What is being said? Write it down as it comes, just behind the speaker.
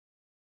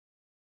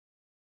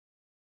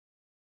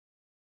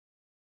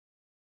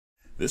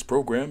This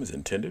program is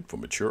intended for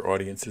mature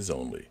audiences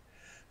only.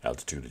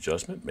 Altitude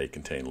adjustment may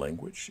contain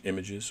language,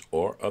 images,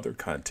 or other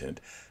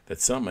content that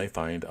some may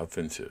find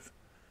offensive.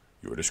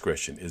 Your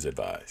discretion is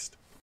advised.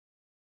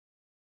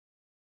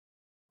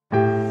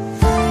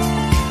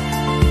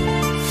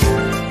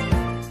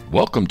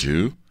 Welcome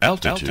to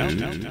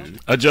Altitude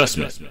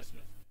Adjustment.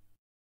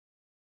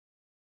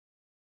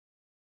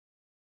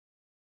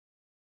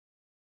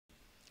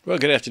 Well,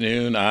 good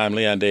afternoon. I'm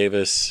Leon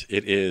Davis.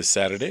 It is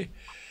Saturday,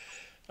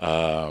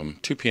 2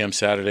 p.m.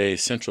 Saturday,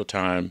 Central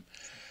Time,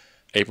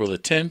 April the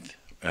 10th.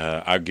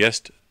 Our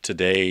guest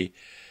today,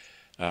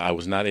 I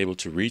was not able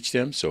to reach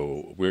them,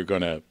 so we're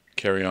going to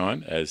carry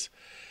on as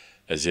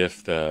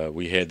if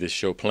we had this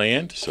show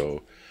planned.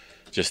 So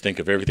just think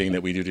of everything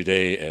that we do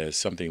today as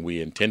something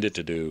we intended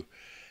to do,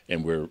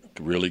 and we're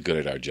really good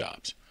at our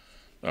jobs.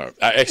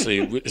 Actually,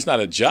 it's not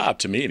a job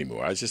to me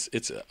anymore.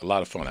 It's a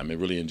lot of fun. I'm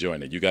really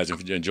enjoying it. You guys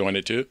enjoying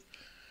it too?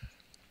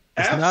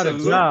 It's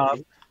Absolutely. Not a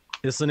job.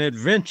 It's an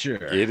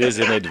adventure. It is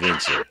an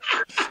adventure.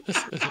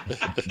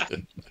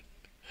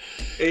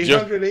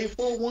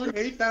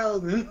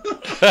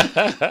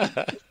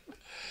 800-841-8000.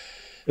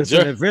 It's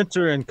an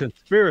adventure in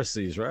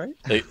conspiracies, right?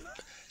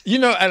 You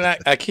know, and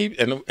I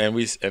keep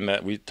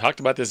we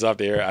talked about this off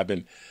the air. I've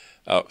been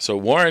so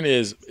Warren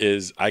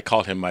is I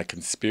call him my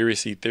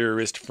conspiracy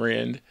theorist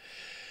friend.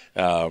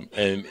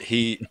 And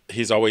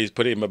he's always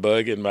putting a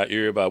bug in my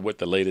ear about what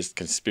the latest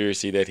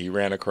conspiracy that he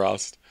ran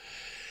across.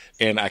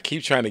 And I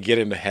keep trying to get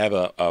him to have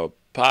a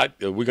pod.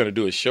 We're going to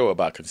do a show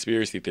about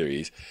conspiracy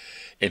theories,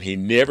 and he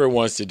never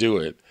wants to do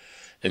it.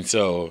 And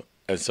so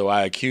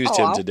I accused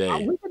him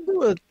today. We can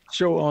do a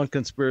show on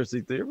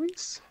conspiracy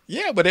theories.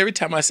 Yeah, but every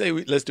time I say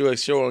let's do a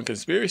show on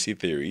conspiracy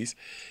theories,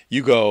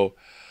 you go,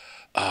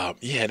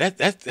 yeah,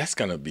 that's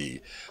gonna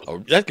be a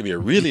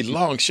really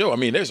long show. I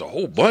mean, there's a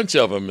whole bunch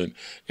of them,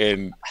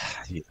 and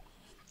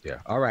yeah.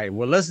 All right,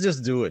 well, let's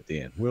just do it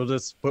then. We'll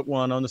just put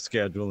one on the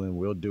schedule and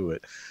we'll do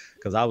it.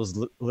 Because I was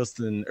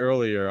listening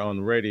earlier on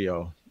the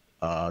radio,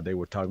 they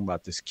were talking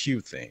about this Q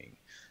thing.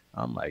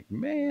 I'm like,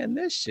 man,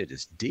 this shit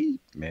is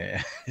deep,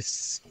 man.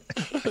 See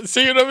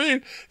what I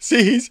mean?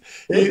 See,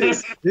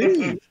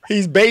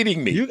 he's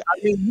baiting me.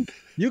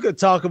 You could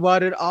talk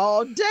about it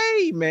all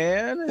day,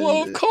 man.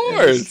 Well, of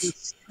course.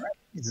 It's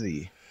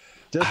crazy.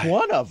 Just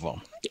one of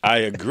them. I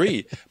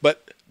agree.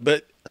 But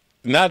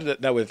now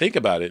that we think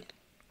about it,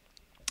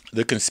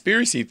 the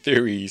conspiracy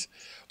theories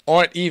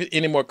aren't even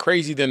any more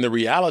crazy than the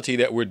reality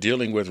that we're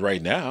dealing with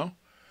right now.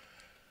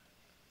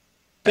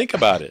 Think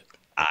about it.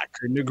 I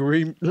couldn't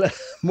agree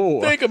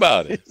more. Think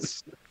about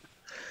it.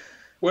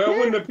 Well,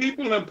 when the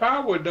people in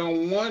power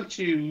don't want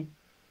you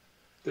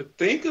to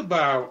think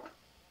about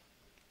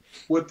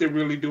what they're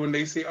really doing,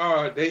 they say,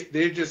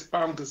 they're just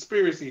spouting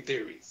conspiracy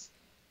theories.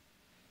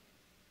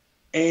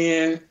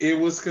 And it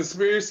was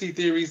conspiracy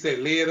theories that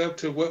led up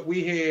to what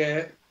we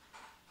had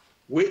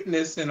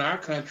witnessed in our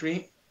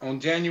country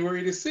on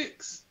January the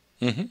 6th.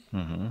 Mm-hmm.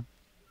 Mm-hmm.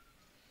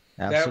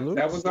 Absolutely.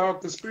 That was all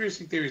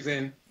conspiracy theories.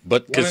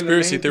 But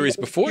conspiracy theories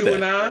before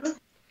that.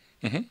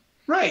 Mm-hmm.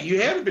 Right,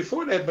 you had it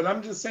before that, but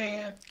I'm just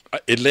saying.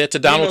 It led to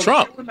Donald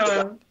Trump.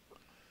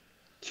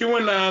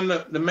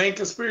 QAnon, the main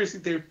conspiracy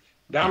theory.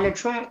 Donald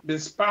Trump been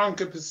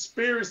spouting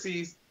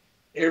conspiracies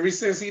ever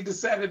since he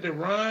decided to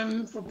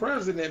run for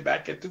president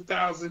back in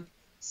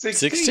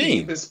 2016.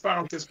 He's been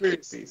spouting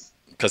conspiracies.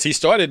 Because he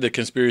started the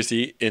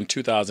conspiracy in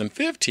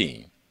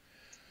 2015.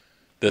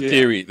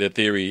 The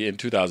theory in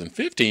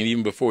 2015,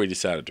 even before he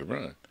decided to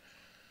run.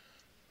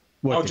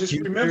 Just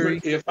remember,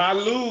 if I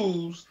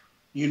lose,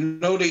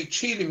 they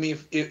cheated me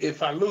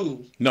if I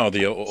lose. No,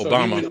 the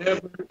Obama. So he would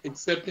never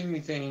accept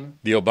anything.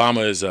 The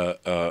Obama is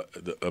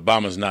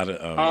Obama's not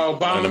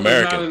an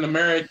American. Not an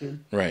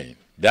American. Right.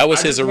 That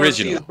was his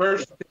original. His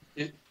birth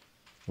certificate.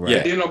 Right.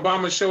 And then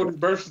Obama showed his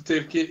birth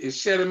certificate. It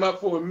shut him up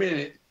for a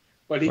minute,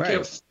 but he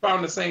kept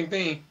spouting the same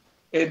thing.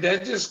 And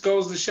that just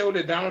goes to show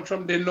that Donald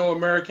Trump didn't know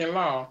American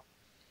law.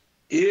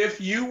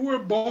 If you were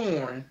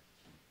born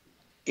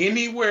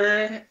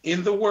anywhere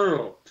in the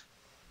world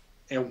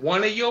and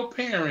one of your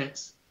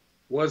parents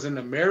was an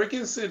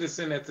American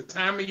citizen at the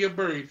time of your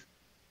birth,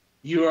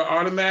 you are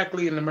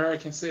automatically an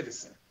American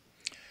citizen.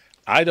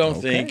 I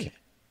don't think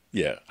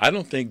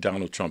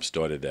Donald Trump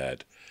started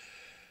that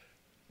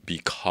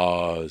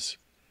because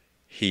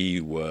he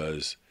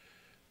did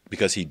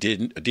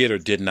or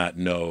did not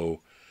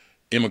know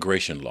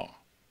immigration law.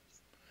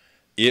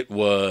 It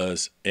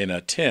was an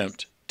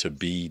attempt to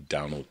be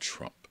Donald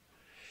Trump.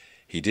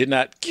 He did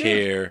not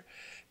care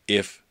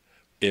if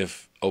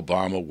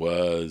Obama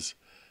was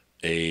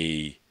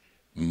a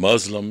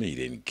Muslim. He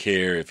didn't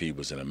care if he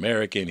was an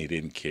American. He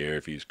didn't care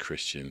if he was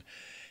Christian.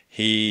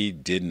 He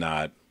did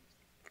not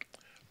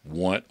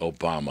want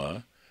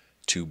Obama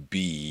to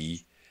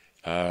be,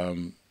 a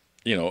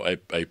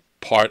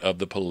part of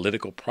the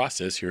political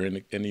process here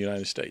in the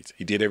United States.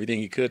 He did everything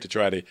he could to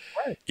try to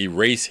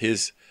erase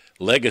his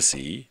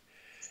legacy.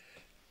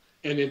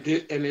 And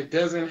it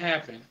doesn't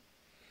happen.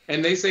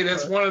 And they say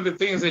that's one of the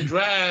things that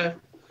drive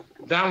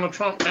Donald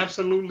Trump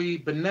absolutely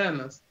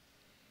bananas,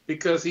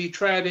 because he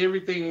tried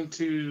everything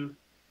to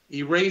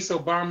erase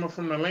Obama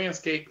from the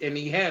landscape, and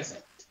he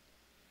hasn't.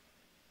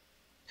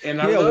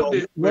 And I loved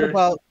it.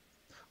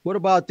 What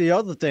about the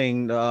other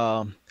thing?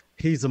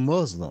 He's a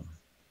Muslim.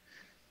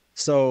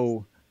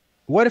 So,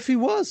 what if he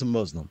was a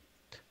Muslim?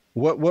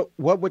 What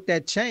would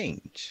that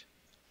change?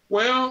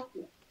 Well,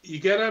 you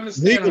got to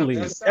understand Legally,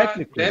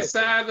 that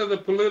side of the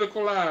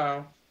political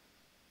aisle.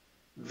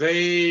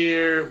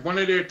 One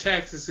of their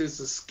tactics is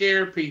to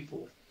scare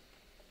people.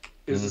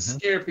 To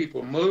scare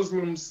people.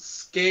 Muslims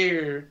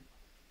scare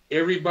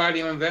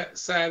everybody on that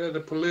side of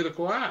the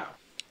political aisle.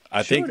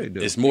 I think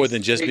it's more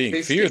than just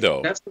being fear,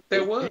 though. That's what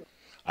that was.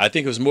 I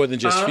think it was more than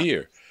just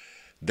fear.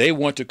 They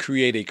want to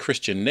create a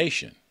Christian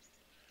nation.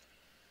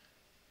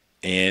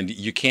 And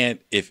you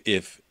can't,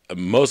 if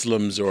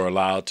Muslims are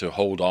allowed to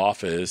hold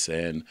office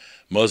and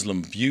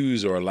Muslim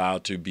views are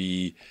allowed to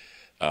be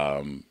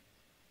on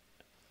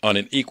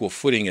an equal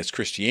footing as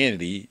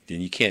Christianity,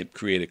 then you can't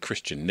create a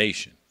Christian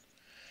nation.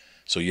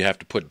 So you have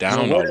to put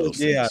down all those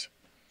things.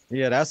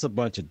 Yeah, that's a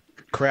bunch of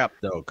crap,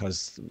 though,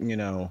 because,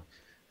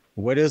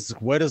 what is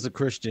a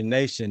Christian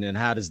nation and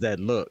how does that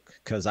look?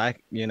 Because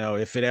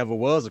if it ever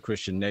was a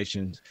Christian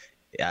nation,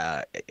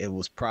 it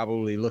was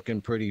probably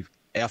looking pretty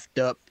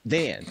effed up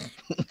then.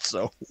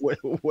 So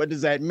what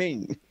does that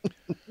mean?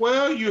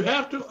 Well, you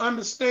have to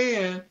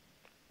understand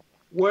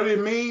what it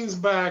means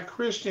by a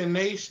Christian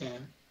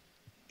nation.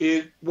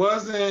 It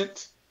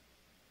wasn't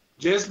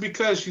just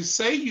because you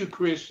say you're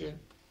Christian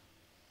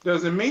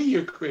doesn't mean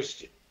you're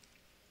Christian.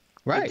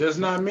 Right. It does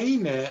not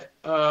mean that.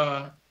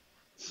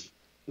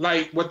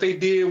 Like what they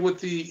did with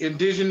the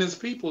indigenous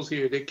peoples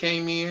here. They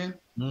came in,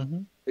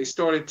 they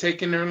started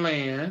taking their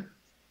land,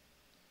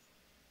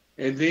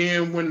 and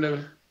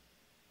then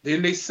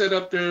then they set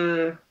up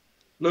their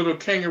little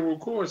kangaroo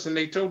courts, and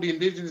they told the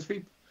indigenous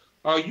people,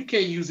 "Oh, you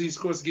can't use these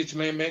courts to get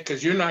your land back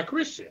because you're not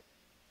Christian."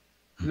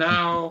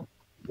 Now,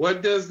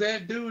 what does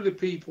that do to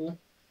people?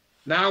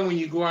 Now, when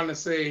you go out and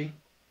say,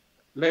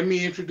 "Let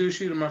me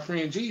introduce you to my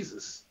friend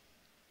Jesus,"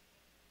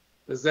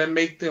 does that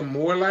make them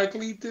more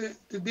likely to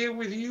deal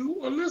with you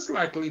or less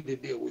likely to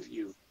deal with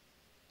you?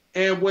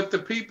 And what the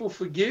people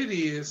forget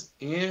is,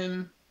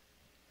 in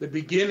the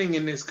beginning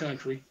in this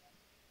country,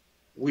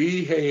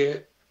 we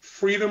had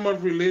freedom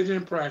of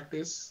religion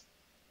practice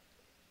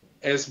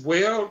as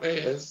well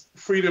as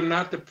freedom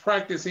not to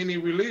practice any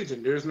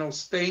religion. There's no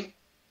state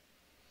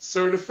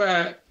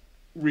certified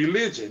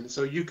religion,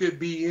 so you could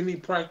be any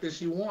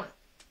practice you want.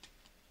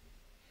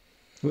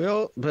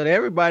 Well, but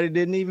everybody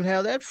didn't even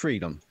have that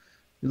freedom.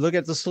 Look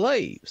at the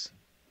slaves.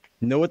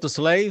 You know what the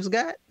slaves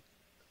got?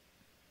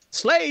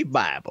 Slave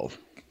Bible.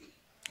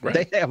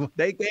 Right.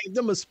 They gave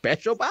them a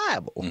special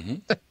Bible.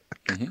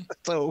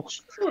 So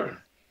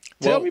sure.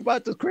 Tell me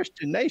about the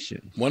Christian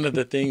nation. One of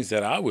the things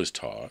that I was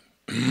taught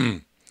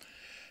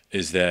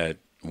is that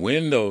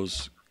when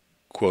those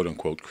quote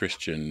unquote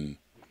Christian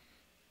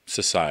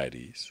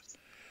societies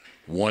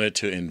wanted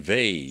to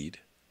invade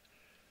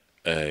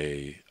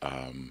a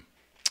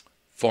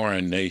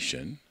foreign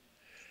nation,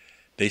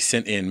 they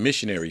sent in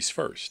missionaries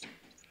first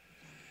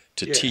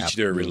to teach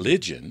their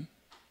religion,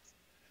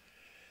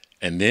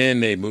 and then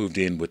they moved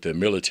in with the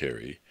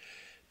military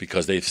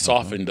because they've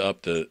softened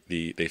up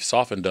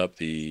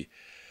the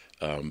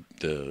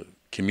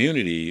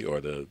community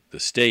or the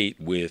state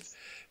with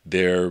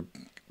their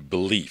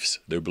beliefs,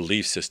 their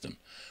belief system.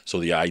 So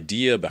the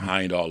idea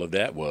behind all of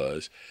that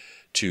was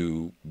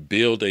to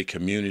build a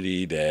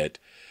community that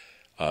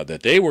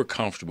they were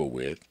comfortable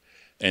with,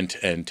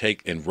 and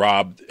take and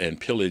rob and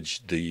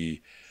pillage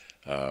the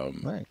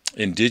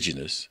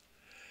indigenous,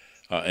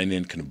 and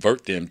then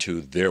convert them to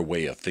their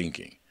way of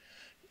thinking,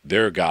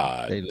 their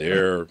God,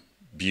 their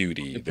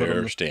beauty,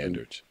 their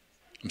standards.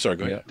 I'm sorry,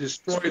 go ahead.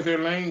 Destroy their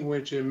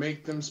language and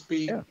make them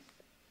speak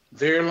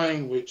their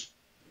language.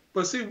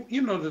 But see,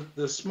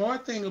 the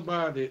smart thing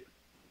about it,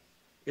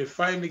 if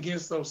fighting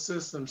against those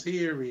systems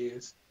here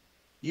is,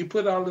 you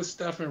put all this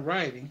stuff in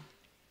writing,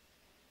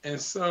 and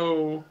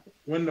so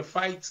when the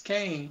fights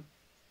came,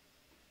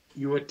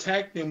 you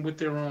attack them with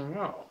their own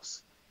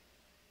laws.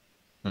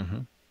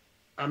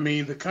 I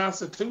mean, the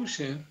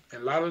Constitution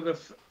and a lot of the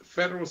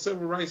federal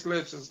civil rights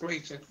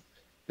legislation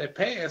that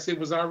passed, it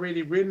was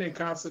already written in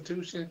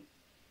Constitution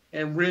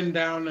and written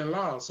down in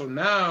law. So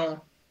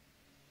now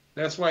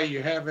that's why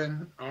you're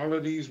having all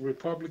of these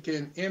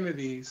Republican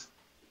entities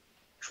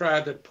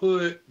try to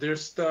put their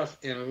stuff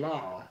in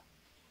law.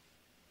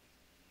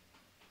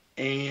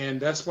 And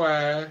that's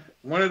why,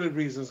 one of the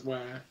reasons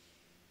why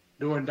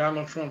during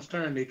Donald Trump's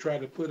term, they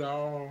tried to put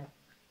all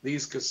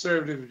these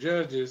conservative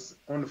judges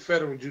on the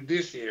federal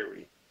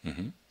judiciary.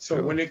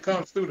 So when it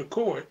comes through the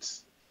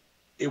courts,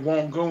 it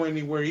won't go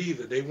anywhere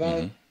either. They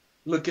won't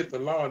look at the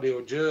law.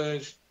 They'll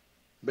judge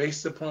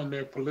based upon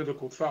their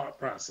political thought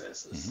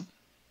processes.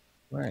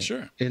 Right.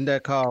 Sure. Isn't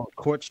that called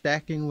court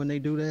stacking when they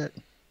do that?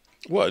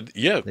 Well,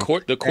 yeah, the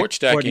court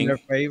stacking. In their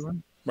favor.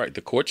 Right.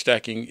 The court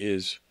stacking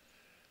is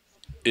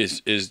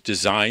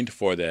designed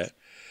for that,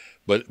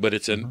 but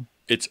it's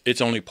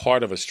it's only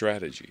part of a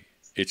strategy.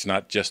 It's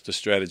not just the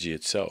strategy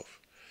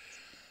itself.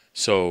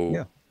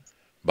 So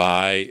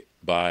by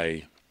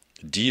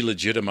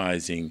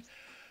delegitimizing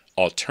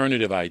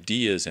alternative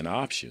ideas and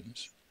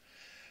options.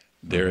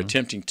 They're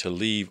attempting to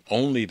leave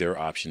only their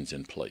options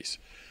in place.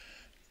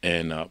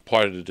 And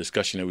part of the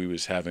discussion that we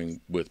was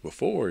having with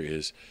before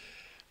is,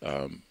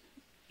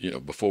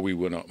 before we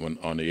went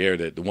on the air,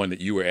 that the one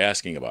that you were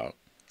asking about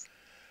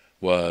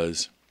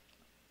was,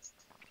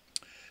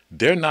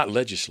 they're not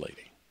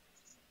legislating.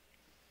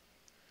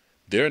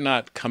 They're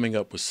not coming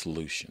up with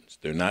solutions.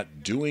 They're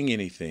not doing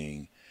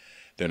anything.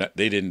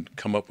 They didn't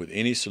come up with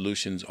any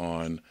solutions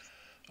on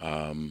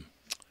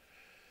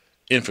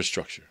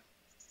infrastructure.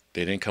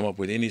 They didn't come up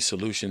with any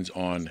solutions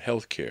on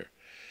healthcare.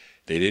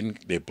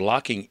 They're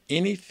blocking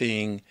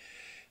anything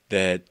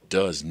that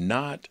does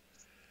not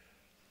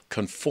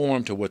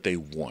conform to what they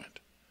want.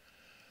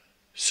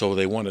 So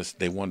they want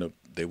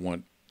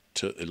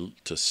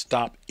to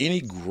stop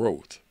any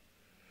growth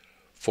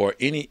for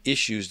any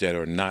issues that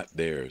are not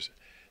theirs.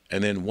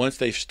 And then once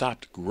they've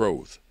stopped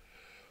growth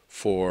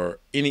for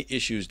any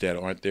issues that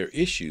aren't their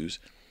issues,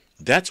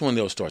 that's when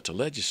they'll start to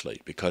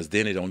legislate, because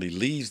then it only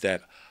leaves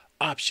that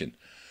option.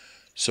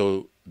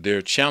 So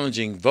they're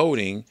challenging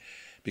voting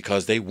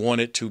because they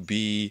want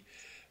to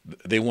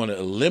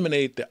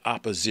eliminate the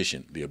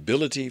opposition, the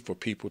ability for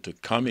people to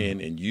come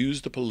in and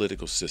use the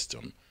political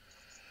system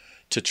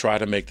to try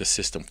to make the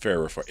system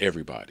fairer for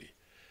everybody.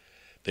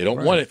 They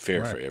don't want it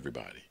fair for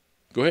everybody.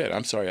 Go ahead.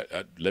 I'm sorry.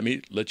 Let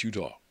me let you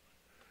talk.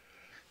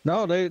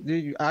 No,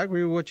 I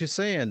agree with what you're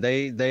saying.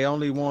 They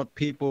only want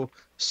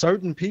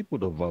certain people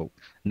to vote.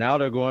 Now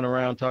they're going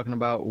around talking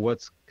about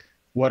what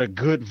a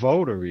good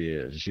voter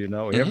is.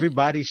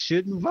 Everybody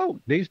shouldn't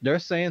vote. They're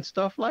saying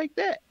stuff like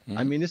that.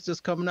 I mean, it's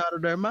just coming out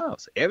of their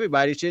mouths.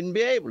 Everybody shouldn't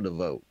be able to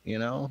vote.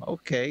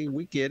 Okay,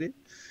 we get it.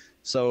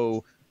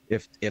 So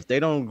if they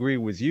don't agree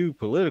with you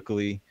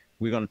politically,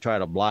 we're going to try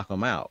to block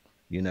them out.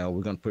 We're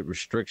going to put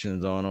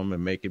restrictions on them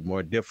and make it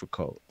more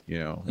difficult.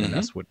 And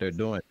that's what they're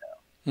doing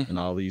now in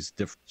all these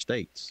different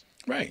states.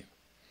 Right.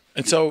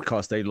 And so,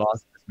 because they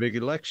lost this big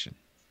election.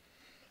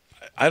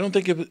 I don't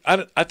think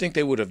I think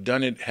they would have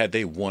done it had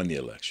they won the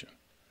election.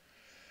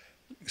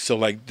 So,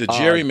 like, the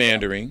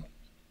gerrymandering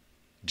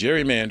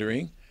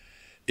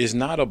is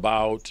not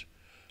about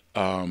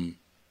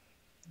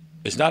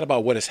it's not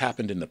about what has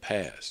happened in the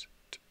past.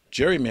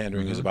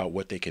 Gerrymandering is about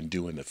what they can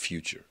do in the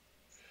future.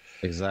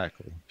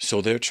 Exactly.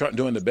 So they're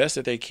doing the best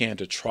that they can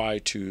to try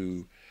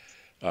to,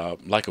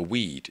 like a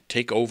weed,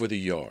 take over the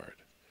yard,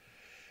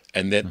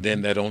 and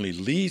then that only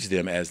leaves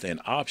them as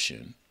an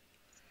option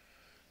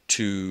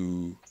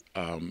to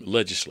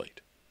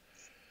legislate.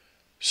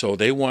 So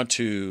they want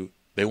to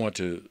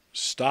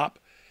stop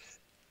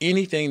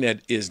anything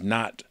that is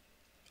not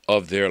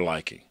of their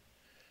liking,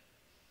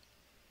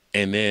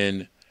 and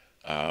then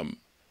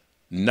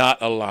not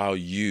allow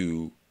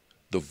you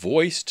the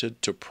voice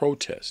to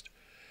protest.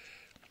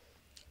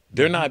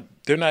 They're not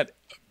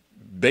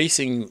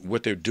basing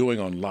what they're doing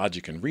on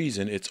logic and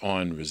reason. It's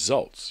on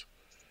results.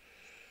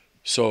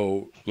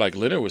 So, like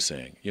Leonard was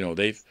saying,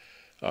 they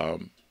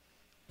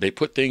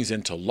put things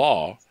into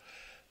law,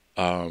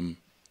 and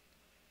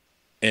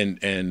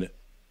if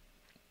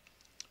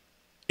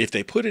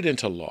they put it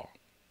into law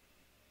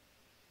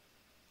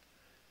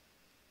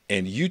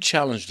and you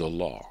challenge the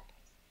law,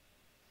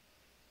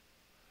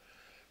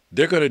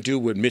 they're going to do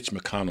what Mitch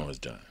McConnell has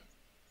done.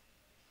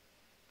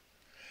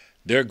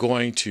 They're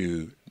going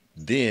to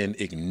then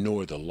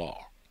ignore the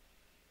law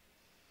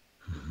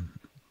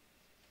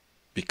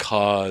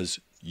because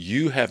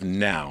you have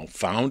now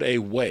found a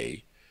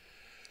way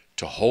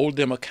to hold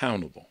them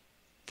accountable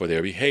for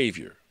their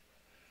behavior.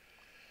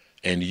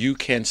 And you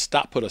can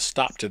put a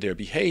stop to their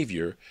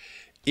behavior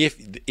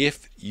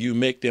if you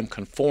make them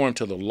conform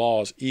to the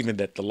laws, even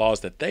the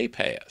laws that they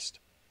passed.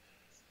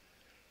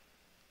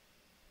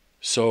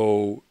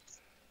 So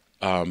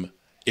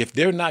if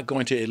they're not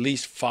going to at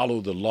least follow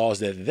the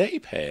laws that they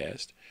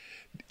passed,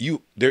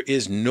 there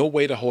is no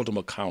way to hold them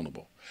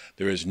accountable.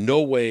 There is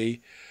no way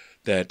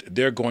that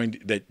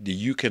that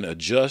you can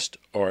adjust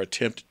or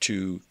attempt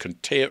to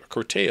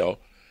curtail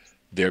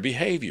their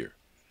behavior.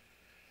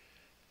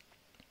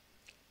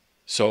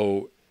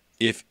 So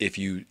if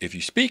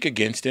you speak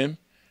against them,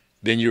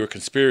 then you're a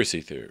conspiracy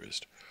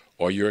theorist,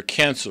 or you're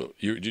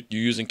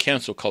using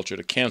cancel culture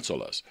to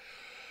cancel us.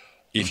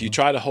 If you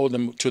try to hold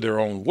them to their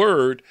own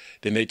word,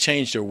 then they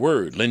change their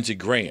word. Lindsey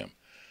Graham,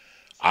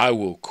 I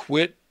will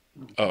quit.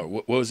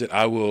 What was it?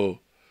 I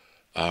will.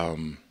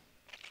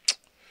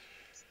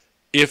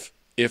 If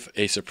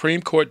a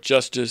Supreme Court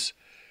justice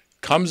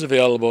comes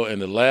available in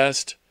the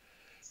last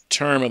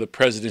term of the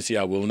presidency,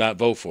 I will not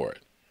vote for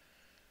it.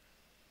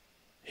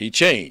 He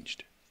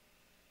changed.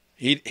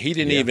 He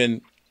didn't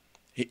even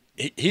he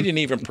didn't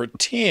even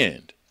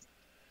pretend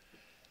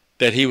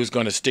that he was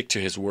going to stick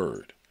to his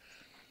word.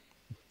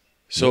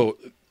 So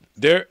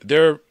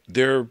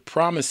their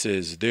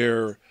promises,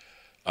 their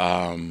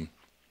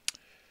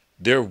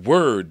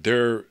word,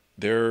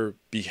 their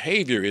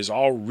behavior is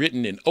all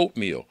written in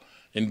oatmeal.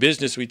 In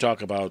business, we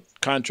talk about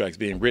contracts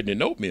being written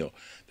in oatmeal.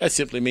 That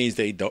simply means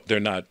they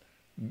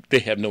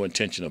have no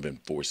intention of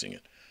enforcing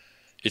it.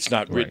 It's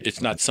not Right.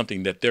 it's not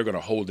something that they're going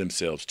to hold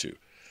themselves to.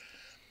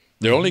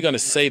 They're only going to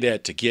say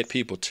that to get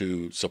people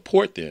to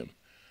support them,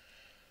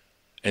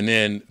 and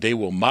then they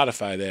will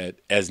modify that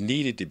as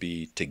needed to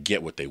be to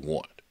get what they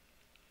want.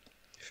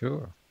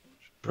 Sure.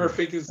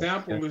 Perfect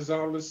example is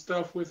all this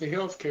stuff with the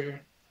health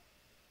care.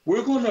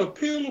 We're going to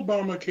appeal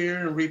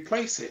Obamacare and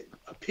replace it.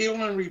 Appeal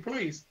and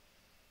replace.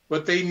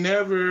 But they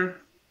never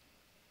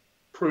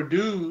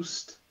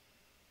produced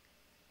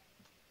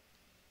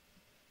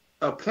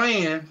a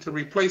plan to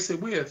replace it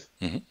with.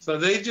 Mm-hmm. So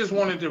they just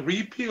wanted to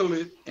repeal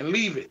it and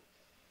leave it.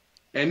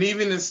 And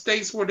even in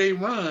states where they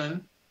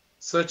run,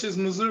 such as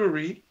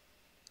Missouri,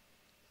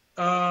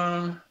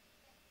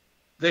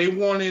 they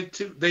wouldn't,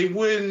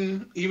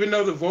 even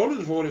though the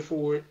voters voted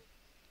for it,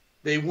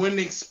 they wouldn't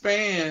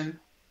expand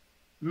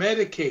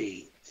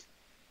Medicaid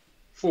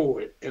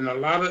for it in a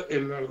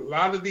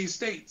lot of these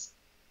states.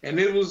 And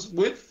it was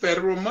with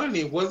federal money.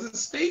 It wasn't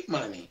state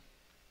money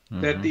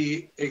that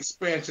the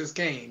expansions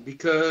came,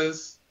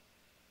 because,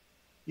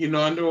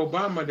 under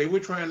Obama, they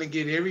were trying to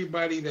get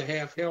everybody to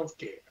have health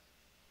care.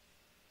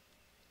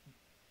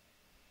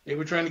 They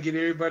were trying to get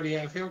everybody to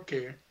have health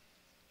care.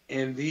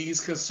 And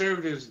these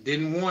conservatives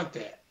didn't want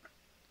that.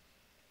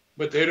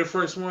 But they're the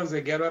first ones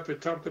that got up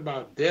and talked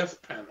about death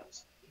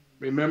panels.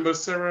 Remember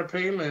Sarah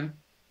Palin,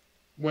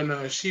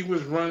 when she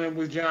was running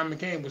with John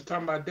McCain, was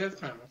talking about death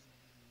panels.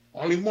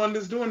 Only one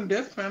that's doing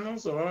death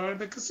panels are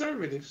the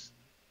conservatives,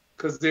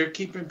 because they're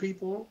keeping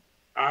people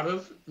out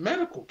of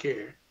medical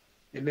care,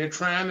 and they're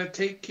trying to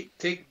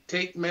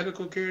take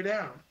medical care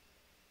down.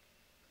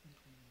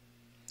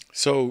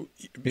 So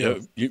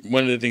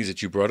one of the things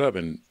that you brought up,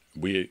 and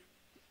we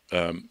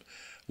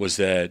was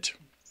that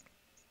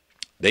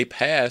they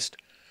passed.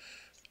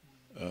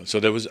 So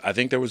I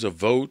think there was a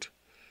vote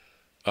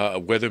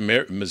whether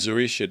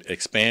Missouri should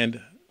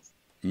expand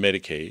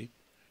Medicaid,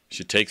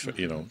 should take, so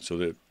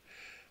that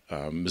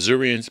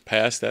Missourians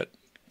passed that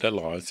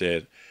law and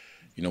said,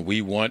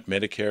 we want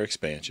Medicare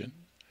expansion.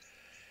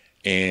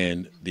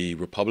 And the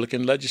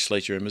Republican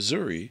legislature in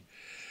Missouri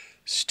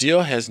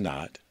still has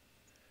not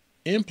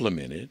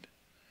implemented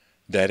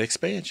that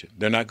expansion.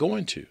 They're not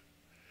going to,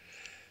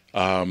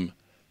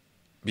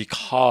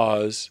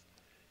 because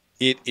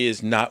it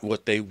is not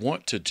what they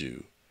want to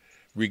do,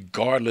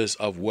 regardless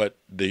of what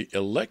the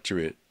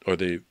electorate or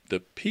the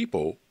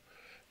people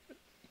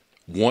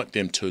want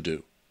them to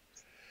do.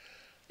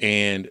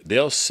 And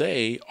they'll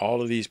say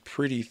all of these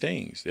pretty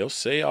things. They'll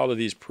say all of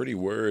these pretty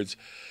words,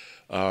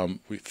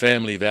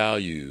 family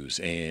values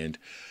and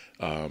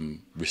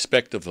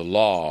respect of the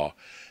law,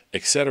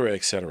 et cetera,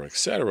 et cetera, et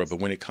cetera. But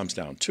when it comes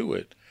down to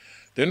it,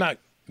 they're not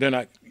going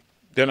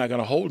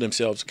to hold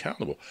themselves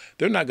accountable.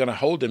 They're not going to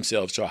hold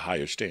themselves to a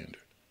higher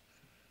standard.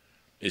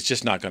 It's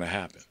just not going to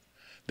happen.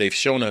 They've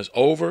shown us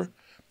over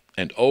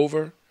and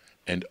over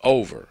and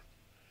over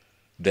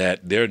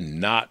that they're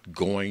not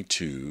going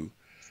to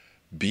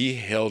be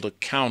held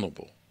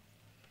accountable,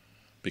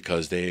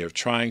 because they are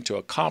trying to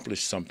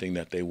accomplish something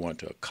that they want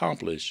to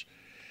accomplish,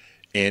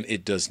 and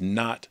it does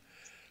not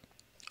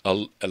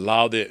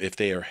allow them, if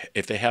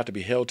they have to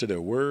be held to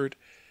their word,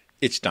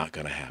 it's not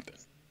going to happen.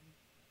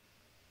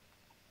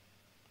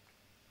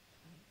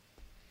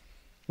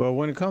 Well,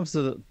 when it comes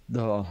to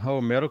the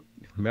whole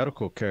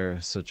medical care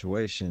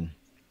situation,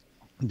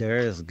 there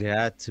has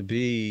got to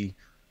be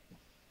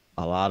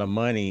a lot of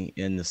money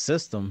in the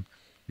system,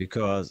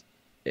 because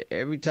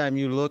every time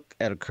you look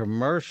at a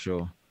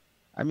commercial,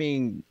 I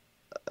mean,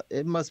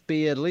 it must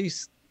be at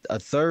least a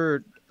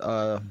third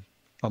or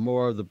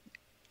more of the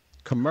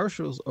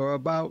commercials are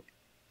about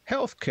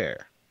health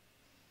care.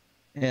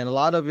 And a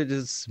lot of it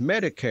is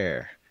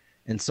Medicare.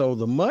 And so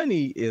the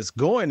money is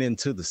going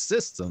into the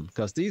system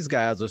because these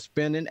guys are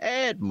spending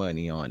ad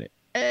money on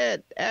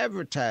it,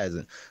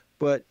 advertising.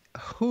 But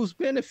who's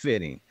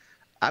benefiting?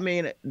 I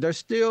mean, there's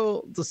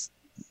still the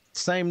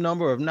same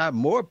number, if not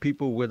more,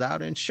 people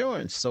without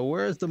insurance. So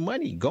where's the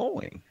money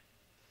going?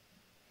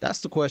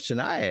 That's the question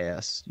I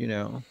ask,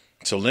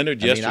 So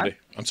Leonard, yesterday,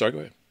 I'm sorry, go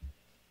ahead.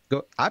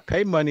 I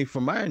pay money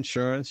for my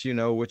insurance,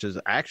 which is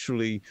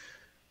actually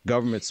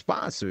government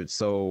sponsored.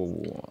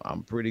 So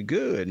I'm pretty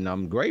good and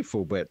I'm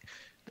grateful. But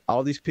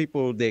all these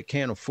people that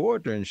can't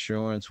afford their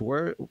insurance,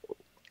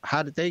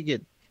 how did they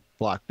get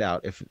blocked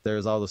out if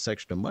there's all this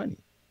extra money?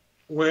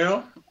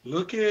 Well,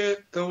 look at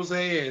those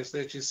ads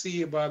that you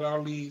see about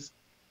all these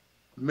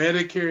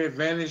Medicare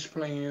Advantage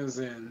plans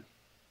and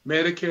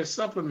Medicare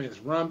supplements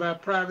run by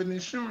private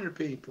insurance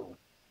people.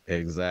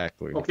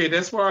 Exactly. Okay,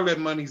 that's where all that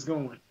money's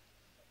going.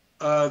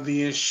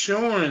 The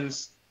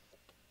insurance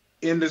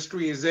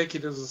industry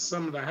executives are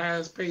some of the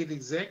highest paid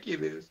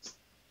executives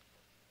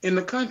in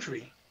the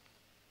country.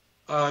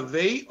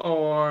 They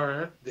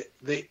are,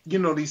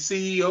 these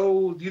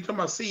CEOs, you're talking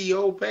about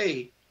CEO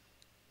pay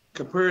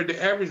compared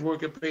to average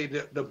worker pay,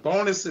 the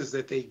bonuses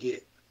that they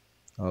get.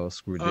 Oh,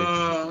 it's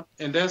ridiculous.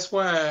 And that's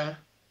why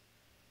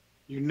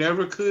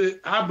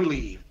I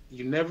believe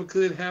you never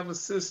could have a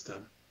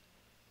system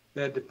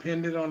that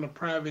depended on the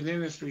private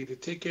industry to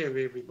take care of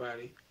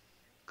everybody,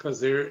 because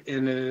they're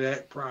into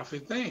that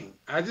profit thing.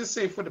 I just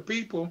say for the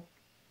people,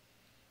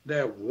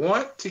 that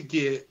want to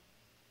get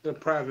the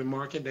private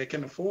market that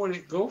can afford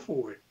it, go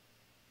for it.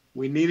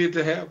 We needed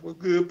to have a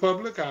good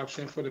public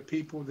option for the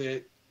people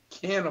that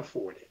can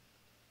afford it,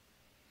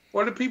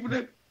 or the people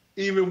that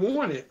even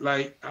want it.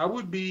 Like, I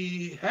would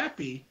be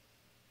happy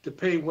to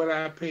pay what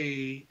I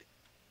paid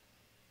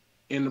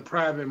in the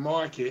private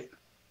market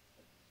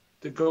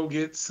to go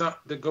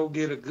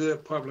get a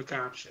good public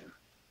option.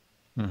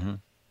 Mm-hmm.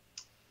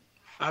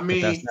 I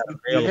mean,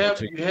 you have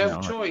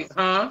choice,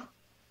 huh?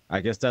 I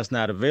guess that's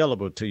not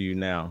available to you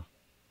now.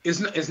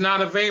 It's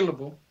not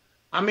available.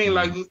 I mean,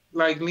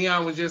 like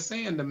Leon was just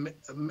saying,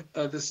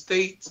 the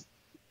states,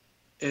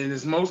 and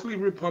it's mostly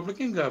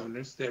Republican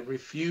governors that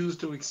refuse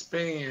to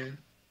expand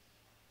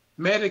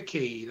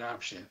Medicaid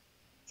option,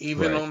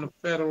 even on the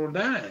federal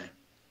dime.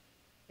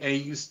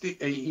 And you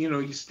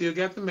still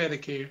got the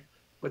Medicare,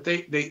 but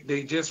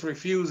they just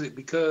refuse it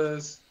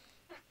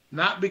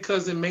not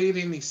because it made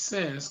any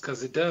sense,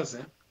 because it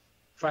doesn't.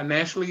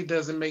 Financially, it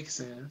doesn't make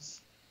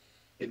sense.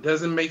 It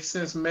doesn't make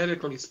sense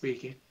medically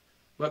speaking,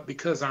 but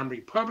because I'm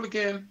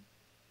Republican,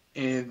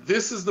 and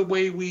this is the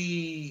way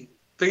we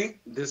think,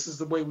 this is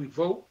the way we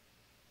vote,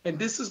 and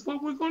this is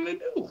what we're going to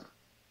do.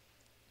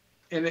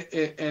 And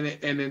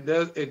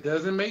it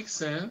doesn't make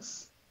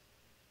sense,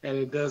 and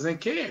it doesn't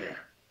care,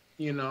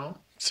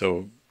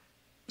 So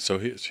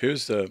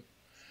here's the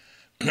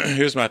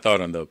here's my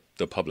thought on the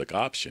public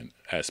option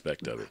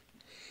aspect of it.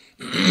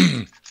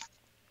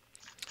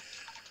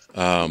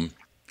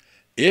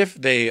 If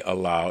they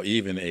allow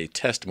even a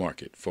test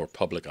market for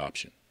public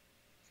option,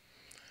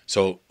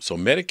 so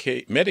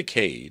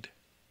Medicaid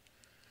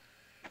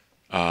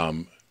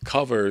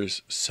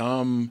covers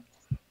some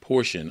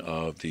portion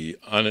of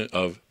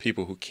of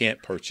people who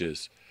can't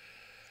purchase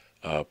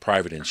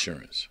private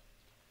insurance.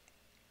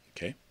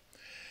 Okay,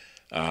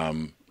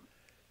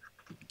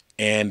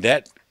 and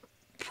that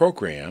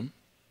program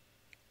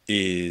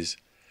is,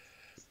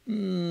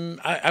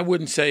 I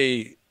wouldn't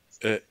say,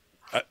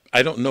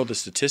 I don't know the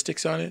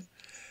statistics on it.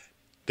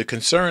 The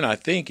concern, I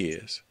think,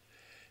 is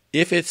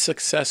if it's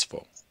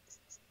successful,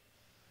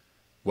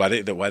 why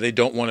they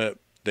don't want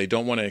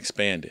to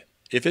expand it.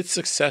 If it's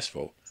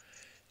successful,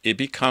 it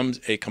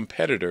becomes a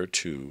competitor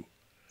to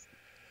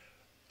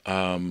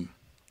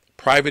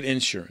private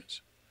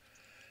insurance,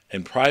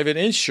 and private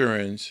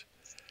insurance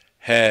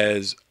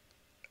has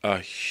a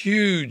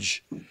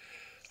huge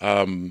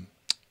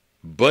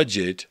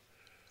budget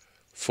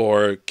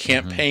for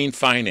campaign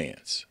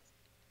finance,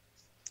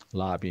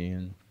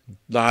 lobbying,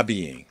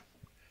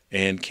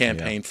 and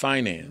campaign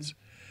finance.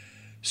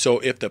 So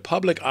if the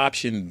public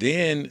option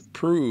then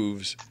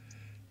proves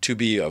to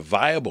be a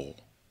viable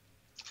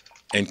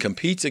and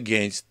competes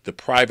against the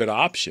private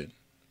option,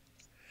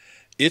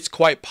 it's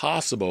quite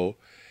possible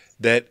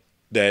that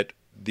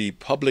the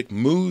public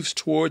moves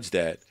towards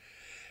that,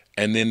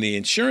 and then the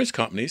insurance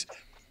companies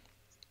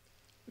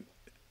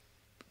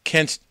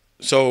can.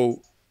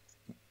 So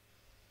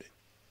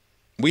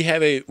we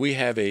have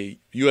a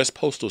U.S.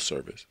 Postal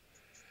Service,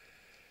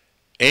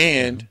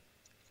 and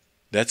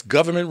that's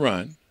government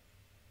run,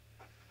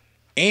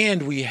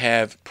 and we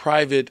have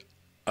private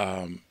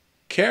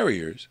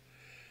carriers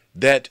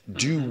that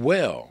do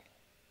well.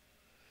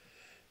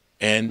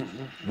 And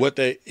what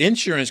the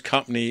insurance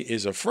company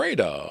is afraid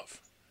of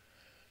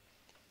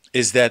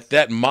is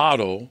that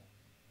model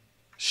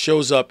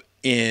shows up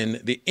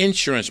in the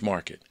insurance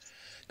market.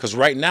 Because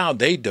right now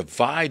they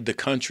divide the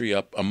country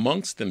up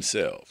amongst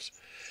themselves.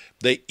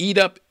 They eat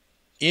up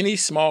any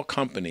small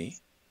company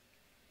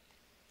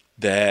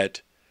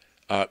that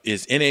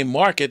is in a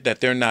market that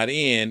they're not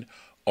in,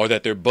 or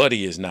that their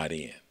buddy is not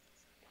in.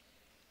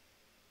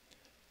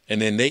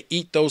 And then they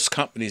eat those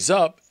companies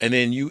up, and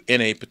then you,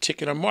 in a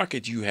particular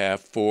market, you have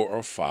 4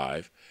 or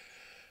 5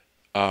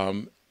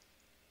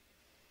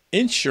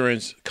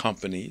 insurance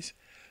companies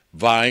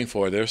vying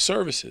for their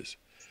services.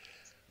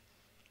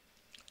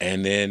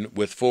 And then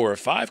with 4 or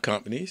 5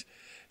 companies,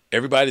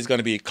 everybody's going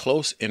to be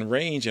close in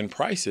range and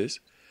prices,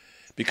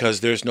 because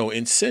there's no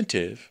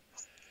incentive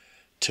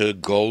to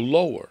go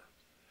lower,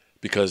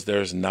 because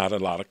there's not a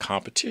lot of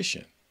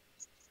competition.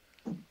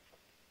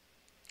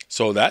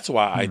 So that's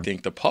why I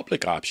think the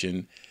public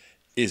option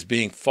is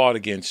being fought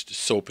against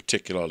so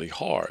particularly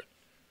hard.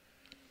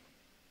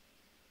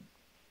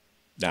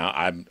 Now,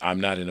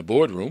 I'm not in a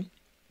boardroom.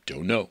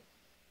 Don't know.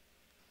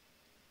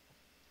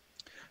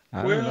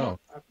 I don't know.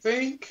 I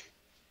think.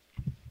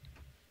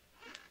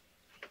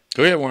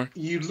 Go ahead, Warren.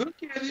 You look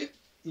at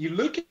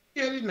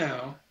it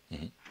now,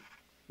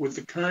 with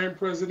the current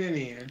president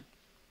in,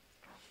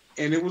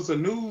 and it was a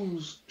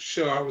news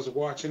show I was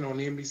watching on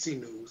NBC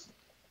News,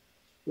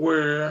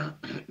 where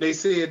they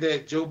said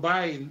that Joe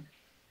Biden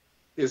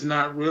is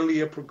not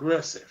really a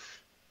progressive,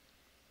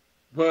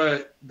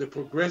 but the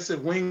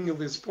progressive wing of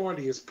his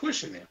party is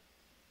pushing him.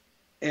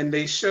 And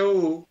they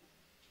showed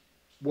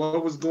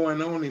what was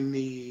going on in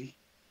the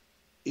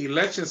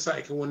election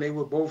cycle when they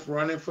were both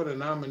running for the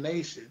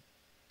nomination,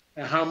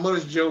 and how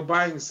much Joe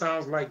Biden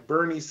sounds like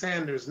Bernie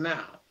Sanders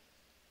now.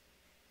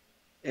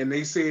 And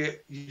they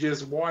said, you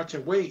just watch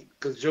and wait,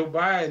 because Joe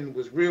Biden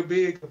was real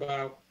big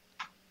about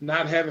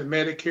not having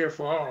Medicare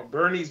for all.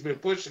 Bernie's been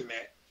pushing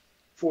that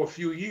for a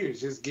few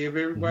years. Just give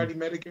everybody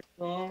Medicare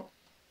for all.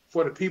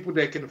 For the people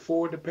that can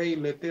afford to pay,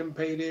 let them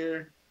pay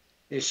their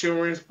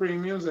insurance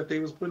premiums that they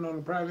was putting on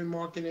the private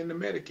market into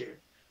Medicare.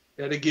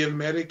 That'll give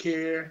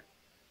Medicare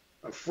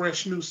a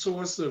fresh new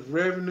source of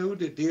revenue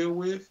to deal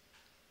with.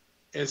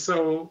 And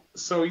so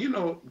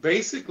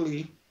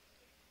basically,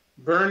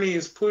 Bernie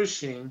is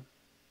pushing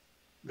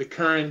the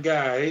current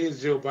guy,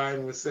 as Joe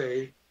Biden would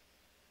say,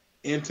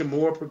 into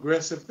more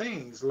progressive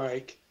things,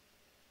 like,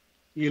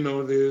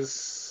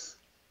 this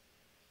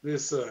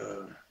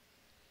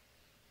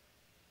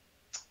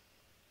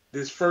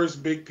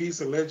first big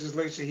piece of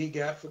legislation he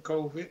got for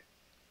COVID,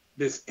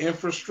 this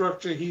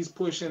infrastructure he's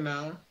pushing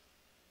now,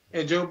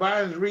 and Joe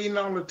Biden's reading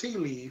all the tea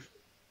leaves.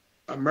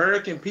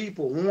 American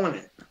people want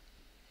it,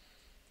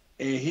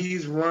 and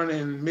he's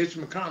running Mitch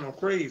McConnell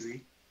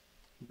crazy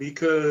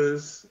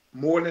because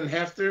more than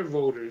half their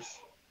voters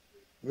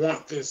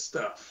want this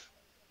stuff.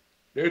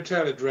 They're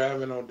tired of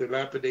driving on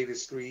dilapidated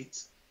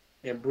streets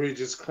and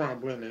bridges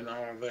crumbling and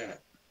all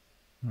that.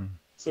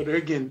 So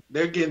they're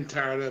getting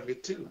tired of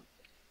it too.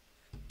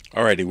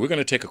 All righty, we're going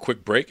to take a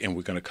quick break, and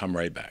we're going to come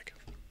right back.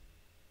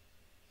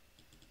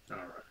 All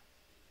right.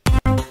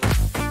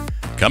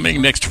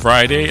 Coming next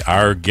Friday,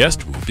 our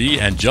guest will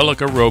be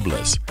Angelica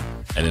Robles,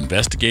 an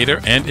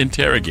investigator and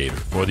interrogator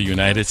for the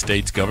United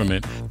States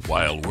government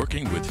while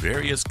working with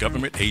various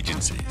government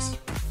agencies.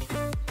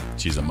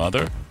 She's a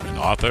mother, an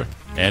author,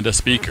 and a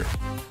speaker.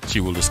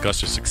 She will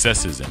discuss her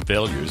successes and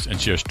failures and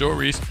share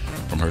stories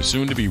from her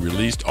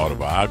soon-to-be-released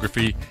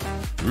autobiography,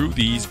 Through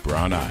These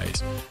Brown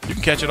Eyes. You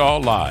can catch it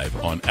all live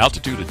on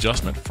Altitude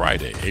Adjustment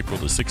Friday, April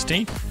the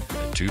 16th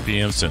at 2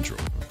 p.m. Central.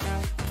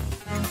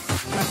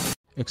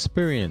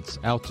 Experience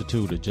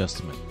Altitude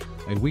Adjustment,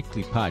 a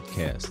weekly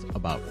podcast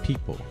about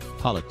people,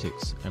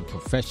 politics, and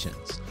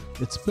professions.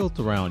 It's built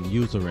around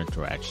user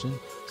interaction,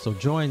 so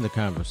join the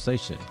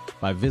conversation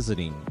by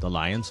visiting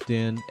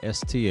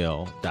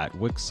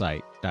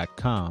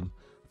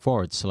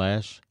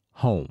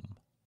thelionsdenstl.wixsite.com/home.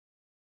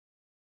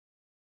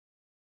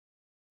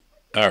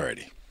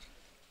 Alrighty.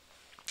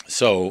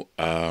 So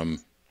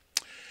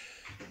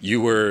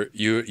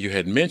you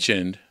had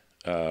mentioned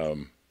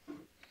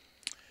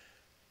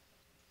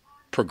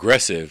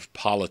progressive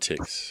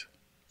politics,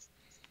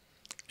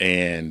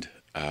 and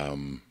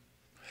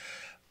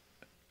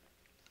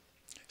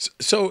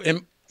so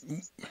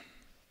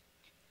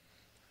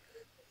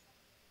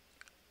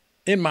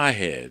in my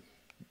head,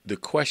 the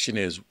question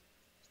is,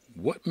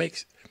 what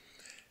makes,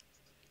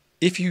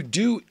 if you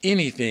do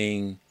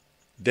anything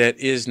that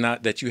is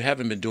not, that you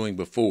haven't been doing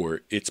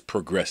before, it's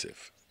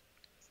progressive.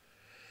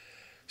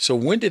 So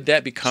when did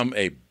that become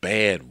a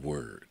bad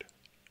word?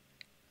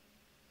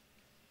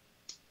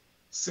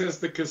 Since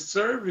the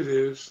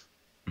conservatives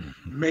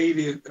made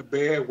it a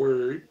bad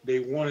word, they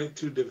wanted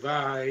to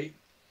divide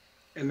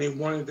and they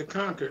wanted to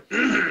conquer.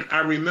 I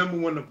remember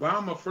when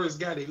Obama first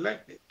got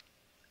elected,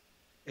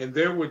 and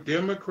there were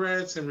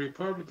Democrats and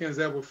Republicans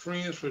that were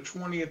friends for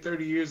 20 and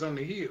 30 years on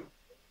the Hill.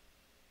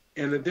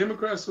 And the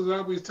Democrats was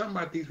always talking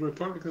about these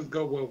Republicans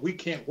go, well, we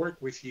can't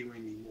work with you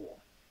anymore.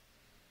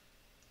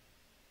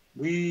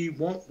 We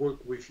won't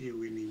work with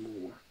you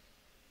anymore.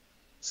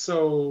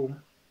 So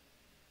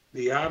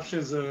the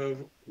options of,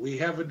 we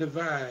have a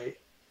divide,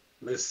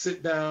 let's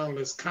sit down,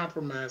 let's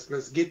compromise,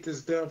 let's get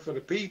this done for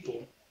the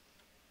people,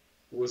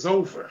 was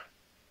over.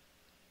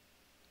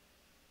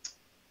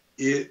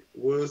 It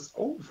was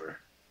over.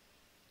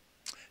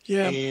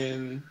 Yeah.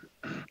 And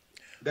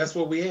that's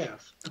what we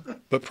have.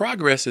 But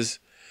progress is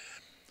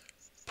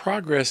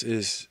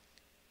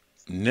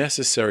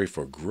necessary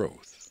for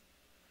growth.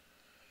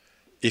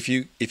 If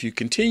you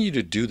continue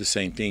to do the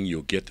same thing,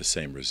 you'll get the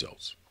same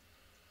results.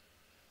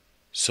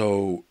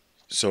 So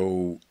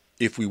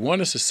if we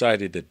want a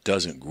society that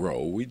doesn't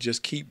grow, we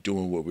just keep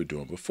doing what we're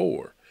doing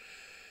before.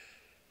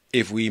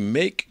 If we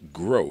make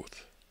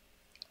growth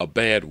a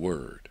bad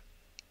word,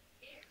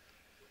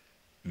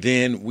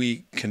 then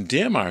we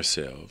condemn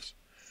ourselves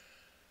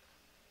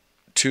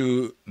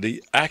to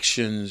the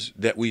actions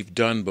that we've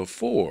done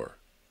before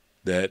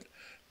that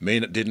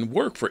didn't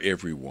work for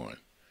everyone.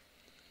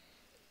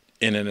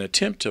 In an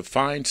attempt to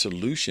find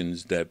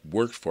solutions that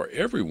work for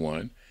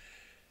everyone,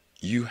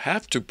 you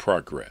have to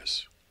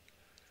progress.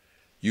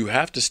 You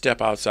have to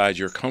step outside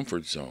your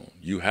comfort zone.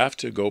 You have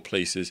to go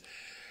places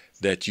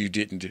that you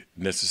didn't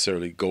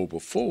necessarily go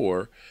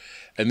before.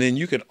 And then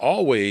you can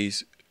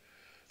always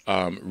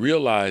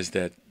realize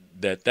that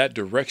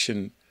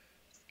direction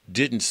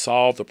didn't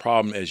solve the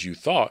problem as you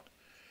thought,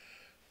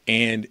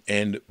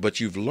 but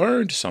you've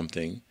learned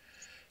something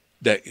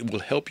that will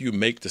help you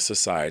make the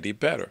society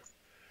better.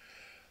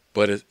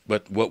 But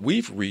what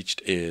we've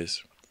reached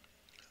is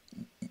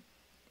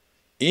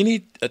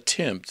any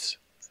attempts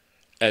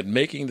at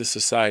making the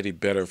society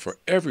better for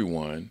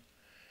everyone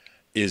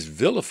is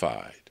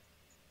vilified.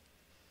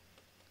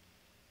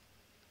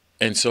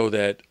 And so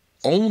that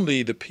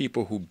only the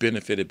people who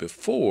benefited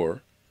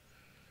before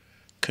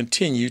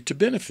continue to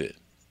benefit.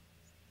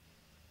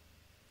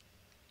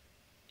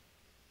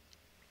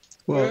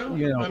 Well,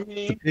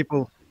 the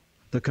people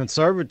The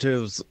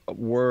conservatives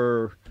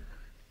were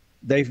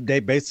they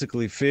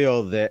basically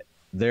feel that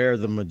they're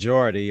the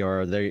majority,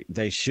 or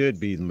they should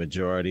be the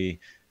majority,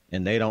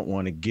 and they don't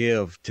want to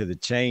give to the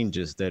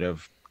changes that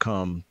have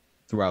come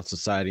throughout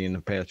society in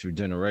the past few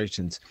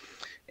generations.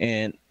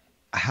 And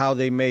how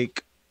they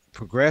make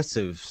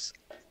progressives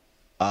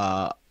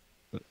uh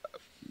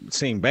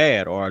seem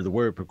bad, or the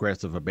word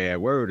progressive a bad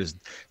word, is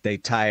they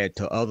tie it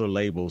to other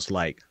labels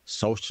like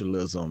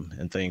socialism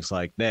and things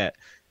like that.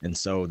 And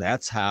so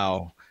that's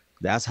how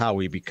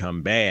we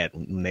become bad,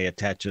 when they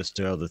attach us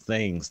to other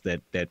things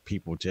that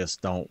people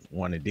just don't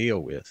want to deal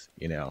with,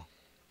 you know.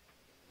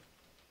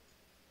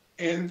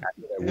 And, I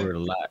hear that and word a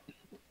lot.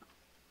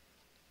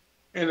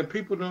 and the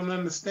people don't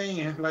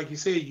understand. Like you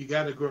said, you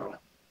got to grow.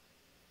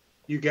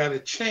 You got to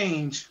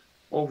change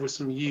over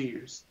some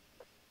years.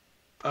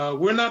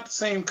 We're not the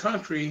same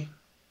country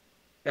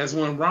as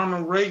when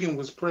Ronald Reagan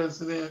was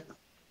president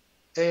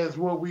as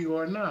what we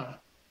are now.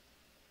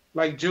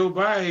 Like Joe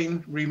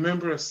Biden,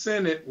 remember a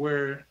Senate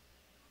where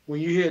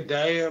when you had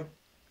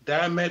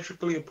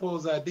diametrically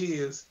opposed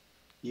ideas,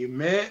 you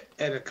met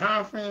at a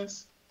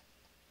conference,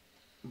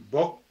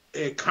 but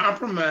a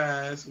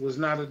compromise was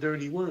not a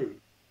dirty word.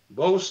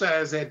 Both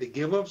sides had to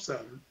give up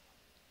something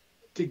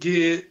to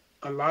get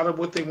a lot of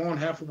what they want,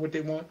 half of what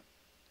they want.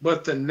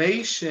 But the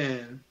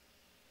nation,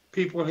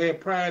 people had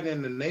pride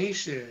in the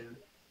nation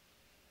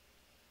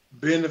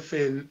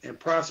benefiting and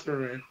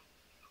prospering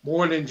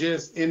more than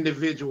just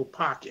individual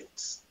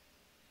pockets.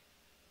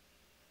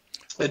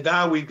 But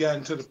now we've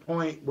gotten to the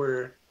point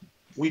where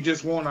we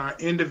just want our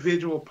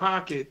individual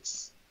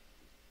pockets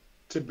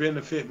to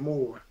benefit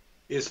more.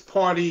 It's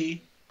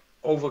party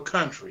over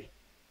country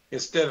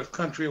instead of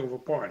country over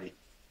party.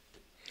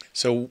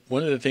 So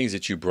one of the things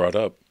that you brought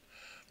up,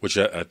 which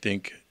I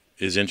think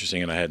is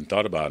interesting and I hadn't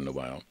thought about in a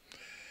while,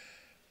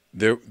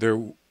 there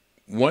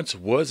once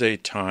was a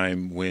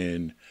time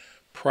when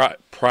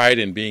pride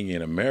in being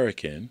an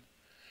American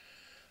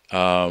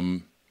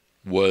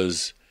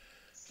was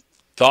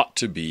thought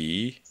to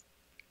be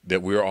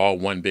that we're all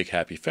one big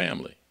happy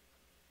family.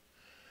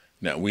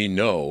 Now we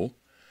know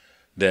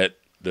that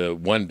the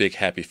one big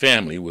happy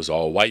family was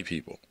all white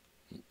people.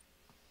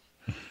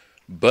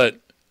 But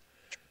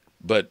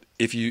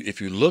if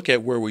you look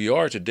at where we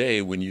are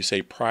today, when you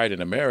say pride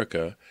in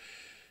America,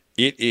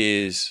 it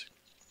is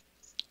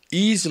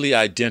easily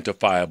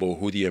identifiable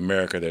who the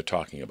America they're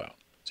talking about.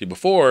 See,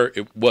 before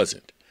it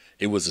wasn't.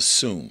 It was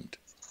assumed.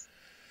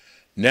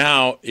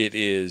 Now it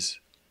is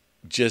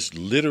just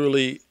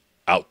literally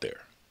out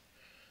there.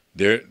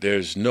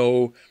 There's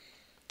no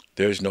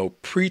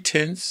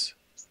pretense.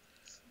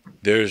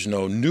 There's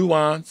no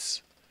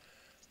nuance.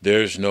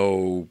 There's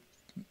no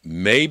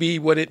maybe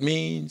what it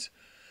means.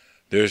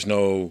 There's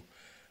no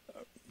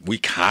we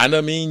kind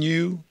of mean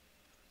you.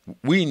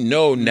 We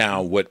know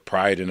now what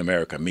pride in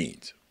America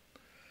means.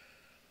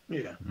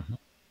 Yeah.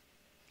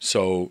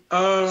 So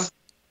Go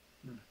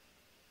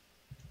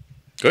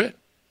ahead.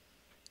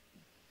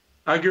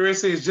 I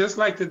guess it's just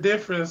like the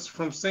difference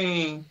from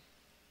seeing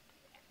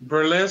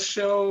burlesque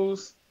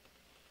shows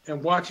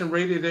and watching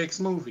rated X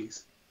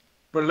movies.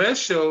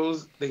 Burlesque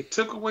shows, they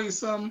took away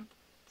something,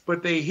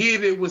 but they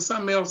hid it with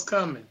something else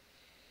coming.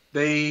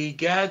 They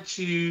got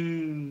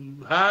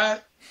you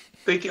hot,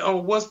 thinking, oh,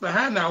 what's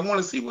behind that? I want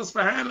to see what's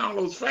behind all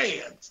those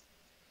fans.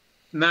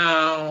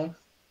 Now,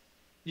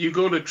 you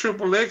go to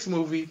Triple X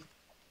movie,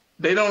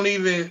 they don't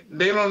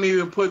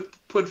even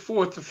put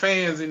forth the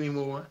fans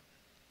anymore.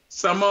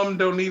 Some of them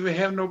don't even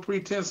have no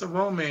pretense of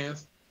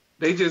romance.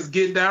 They just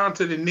get down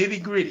to the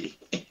nitty gritty.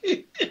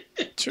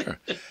 Sure.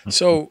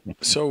 So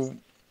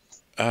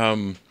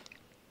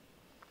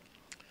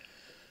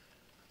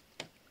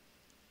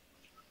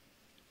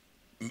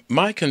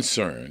my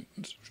concern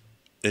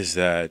is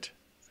that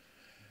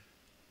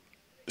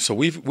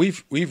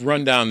we've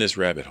run down this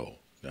rabbit hole.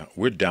 Now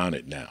we're down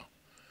it now.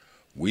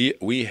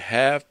 We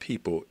have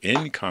people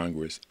in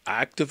Congress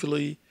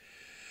actively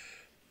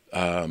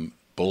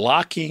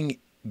blocking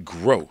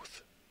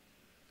growth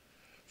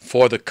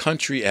for the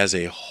country as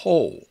a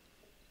whole.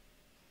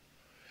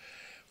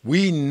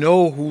 We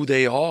know who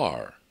they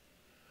are.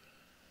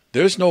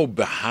 There's no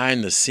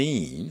behind the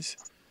scenes.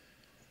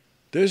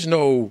 There's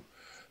no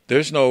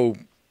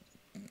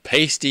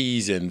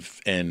pasties and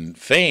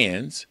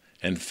fans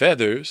and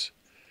feathers.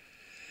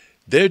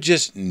 They're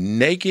just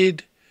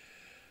naked,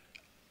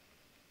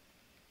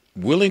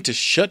 willing to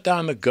shut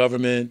down the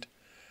government,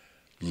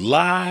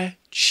 lie,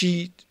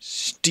 cheat,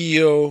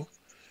 steal,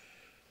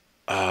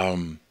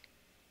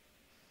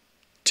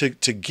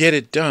 to get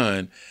it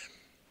done.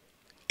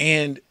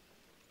 And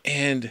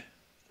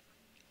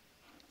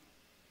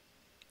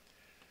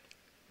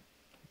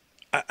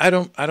I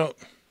don't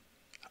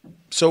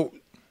so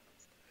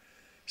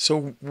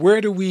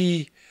where do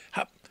we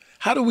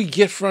how do we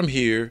get from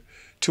here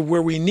to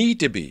where we need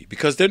to be?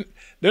 Because they're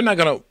not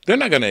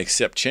gonna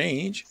accept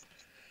change.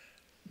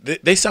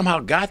 They somehow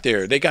got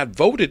there. They got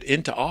voted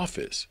into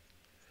office.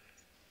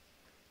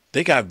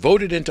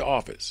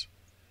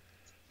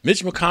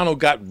 Mitch McConnell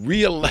got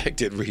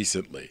reelected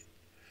recently.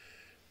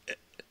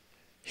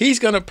 he's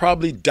going to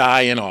probably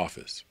die in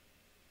office.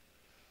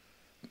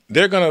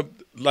 They're going to,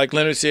 like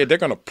Leonard said, they're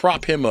going to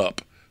prop him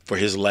up for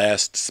his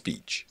last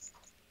speech.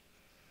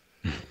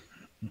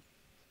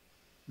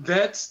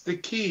 That's the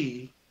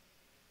key,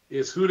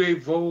 is who they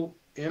vote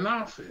in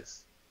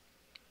office.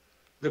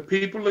 The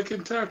people of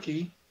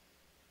Kentucky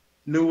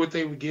knew what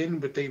they were getting,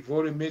 but they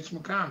voted Mitch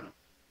McConnell.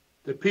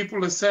 The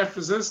people of San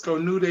Francisco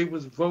knew they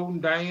was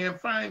voting Dianne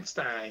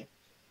Feinstein,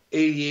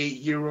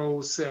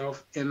 88-year-old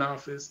self, in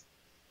office,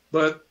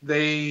 but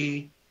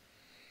they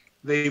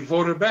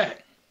voted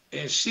back.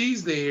 And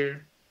she's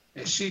there,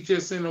 and she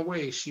just, in a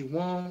way, she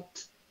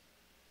won't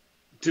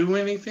do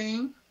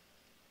anything.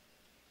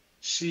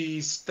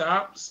 She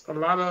stops a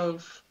lot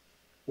of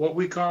what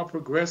we call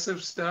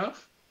progressive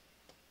stuff.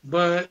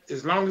 But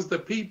as long as the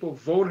people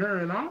vote her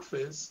in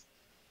office,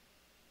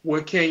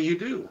 what can you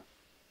do?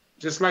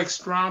 Just like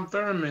Strom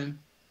Thurmond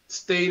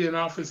stayed in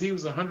office, he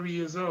was 100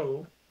 years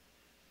old.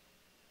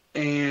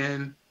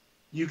 And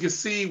you could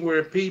see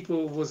where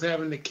people was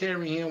having to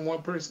carry him,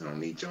 one person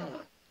on each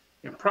arm,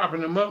 and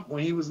propping him up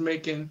when he was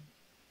making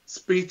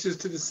speeches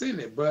to the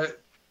Senate.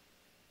 But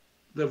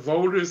the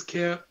voters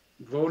kept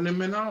voting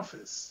him in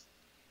office.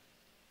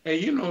 And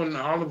you know, and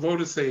all the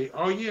voters say,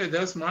 oh yeah,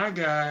 that's my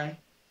guy.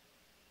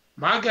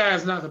 My guy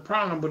is not the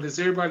problem, but it's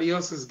everybody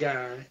else's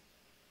guy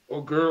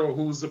or girl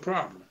who's the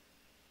problem.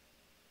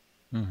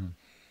 Mm-hmm.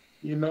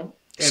 You know?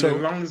 And so,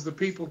 as long as the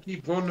people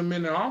keep voting them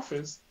in the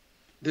office,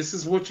 this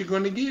is what you're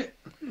going to get.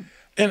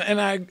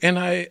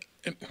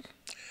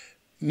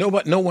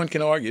 No one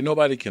can argue.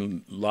 Nobody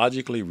can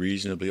logically,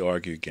 reasonably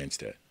argue against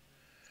that.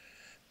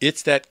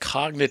 It's that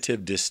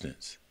cognitive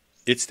dissonance.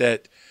 It's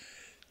that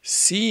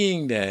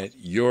seeing that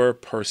your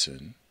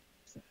person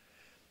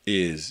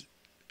is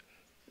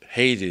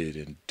hated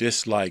and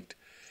disliked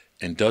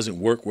and doesn't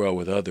work well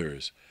with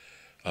others.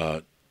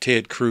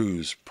 Ted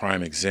Cruz,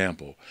 prime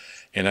example.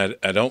 And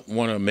I don't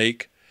want to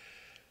make,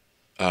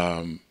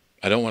 I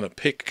don't want to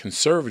pick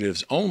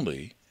conservatives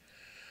only,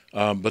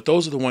 but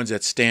those are the ones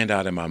that stand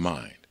out in my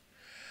mind.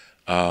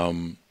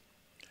 And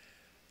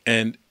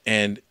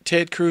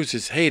Ted Cruz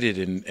is hated,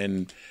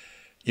 and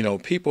you know,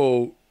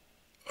 people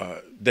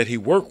that he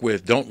worked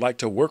with don't like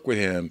to work with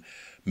him.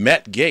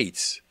 Matt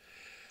Gaetz,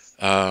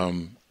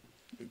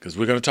 because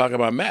we're going to talk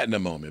about Matt in a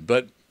moment,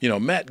 but you know,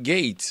 Matt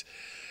Gaetz,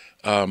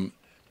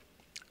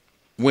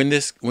 when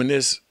this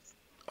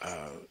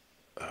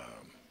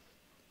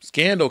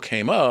scandal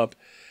came up,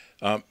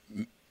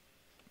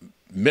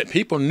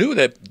 people knew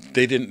that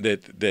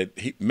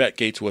Matt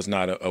Gaetz was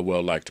not a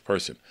well-liked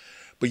person,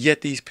 but yet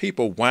these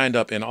people wind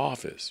up in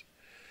office.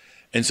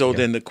 And so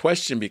then the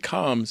question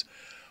becomes,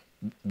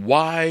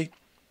 why,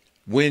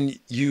 when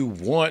you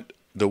want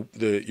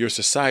your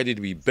society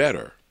to be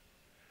better,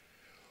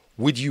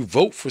 would you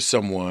vote for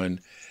someone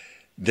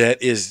that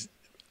is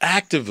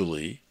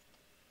actively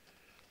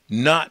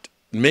not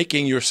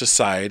making your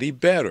society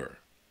better?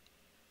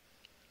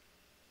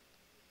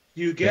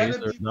 You gotta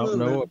be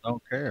willing.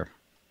 Don't care.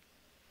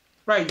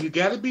 Right, you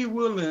gotta be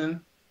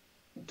willing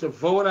to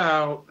vote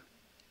out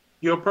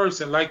your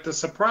person. Like, the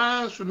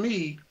surprise for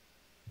me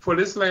for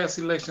this last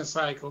election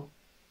cycle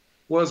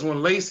was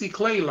when Lacy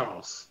Clay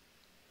lost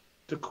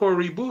to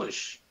Cori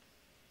Bush.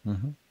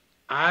 Mm-hmm.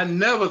 I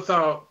never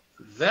thought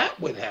that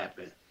would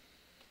happen.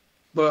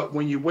 But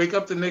when you wake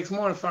up the next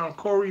morning and found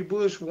Cori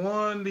Bush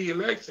won the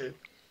election,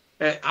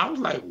 and I was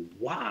like,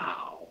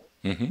 wow.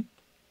 Mm-hmm.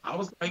 I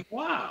was like,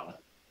 wow.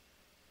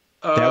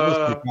 That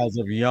was because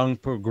of young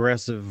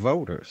progressive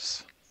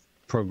voters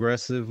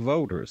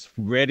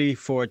ready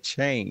for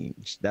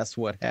change. That's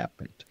what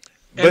happened.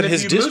 But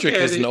his district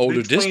is an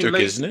older district,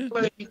 isn't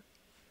it?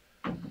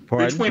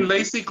 Between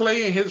Lacy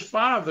Clay and his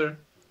father,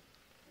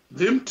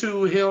 them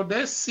two held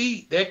that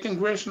seat, that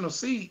congressional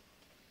seat,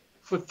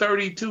 for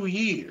 32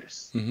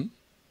 years. Mm-hmm.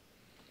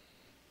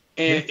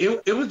 And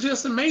it was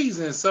just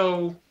amazing.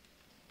 So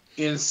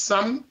in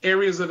some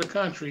areas of the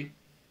country,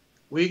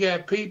 we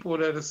got people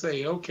that'll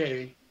say,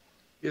 okay,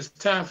 it's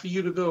time for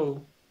you to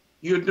go.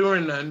 You're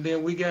doing nothing.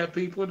 Then we got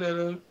people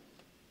that'll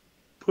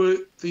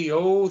put the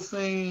old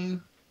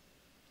thing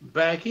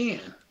back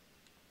in.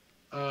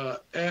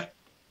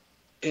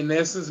 In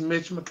essence,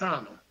 Mitch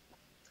McConnell.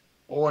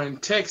 Or in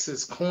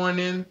Texas,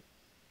 Cornyn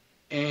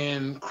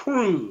and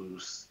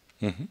Cruz.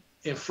 Mm-hmm.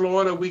 In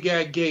Florida, we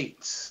got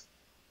Gaetz.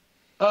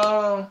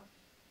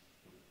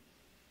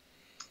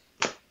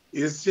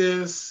 It's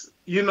just,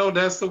 you know,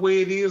 that's the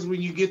way it is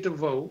when you get to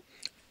vote.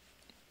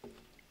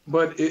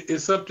 But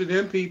it's up to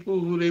them people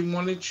who they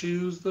want to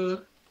choose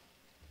to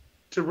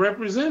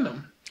represent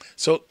them.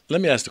 So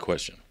let me ask the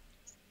question.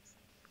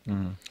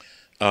 Mm-hmm.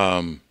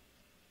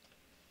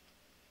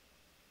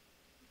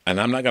 And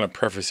I'm not going to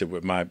preface it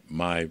with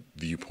my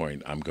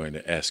viewpoint. I'm going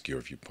to ask your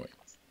viewpoint.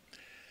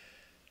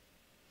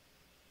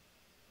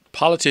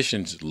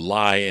 Politicians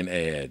lie in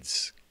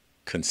ads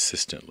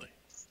consistently.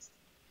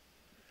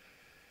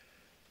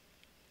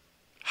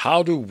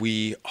 How do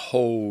we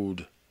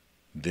hold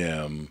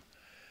them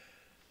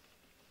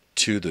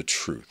to the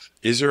truth?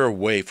 Is there a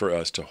way for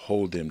us to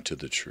hold them to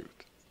the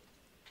truth?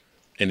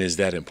 And is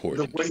that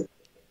important?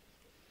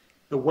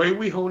 The way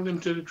we hold them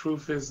to the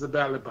truth is the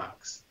ballot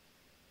box.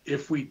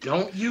 If we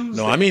don't use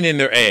I mean in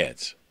their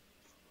ads.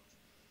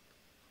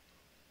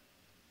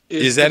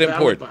 Is that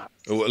important?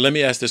 Well, let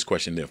me ask this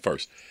question then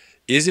first.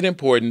 Is it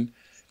important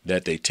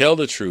that they tell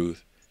the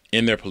truth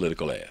in their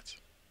political ads?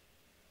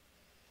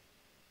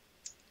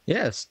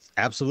 Yes,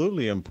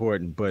 absolutely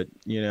important. But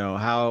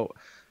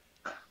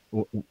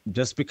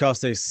just because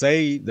they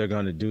say they're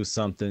going to do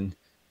something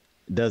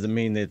doesn't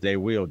mean that they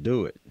will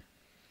do it.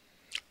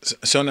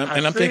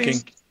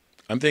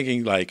 I'm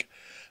thinking like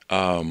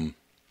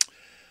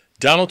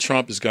Donald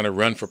Trump is going to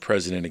run for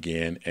president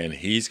again, and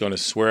he's going to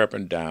swear up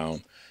and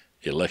down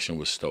the election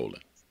was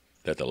stolen,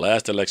 that the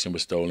last election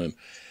was stolen.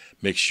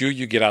 Make sure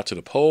you get out to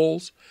the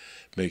polls,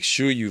 make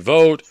sure you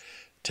vote,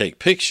 take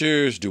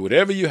pictures, do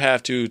whatever you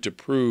have to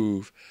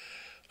prove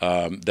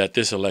that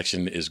this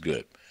election is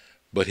good.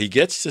 But he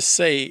gets to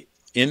say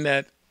in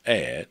that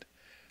ad,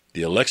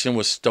 the election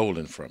was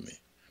stolen from me.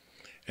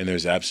 And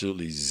there's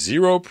absolutely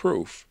zero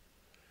proof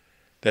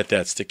that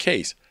that's the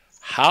case.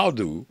 How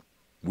do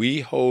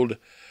we hold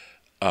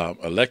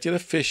elected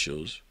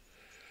officials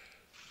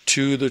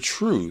to the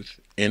truth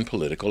in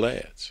political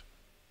ads?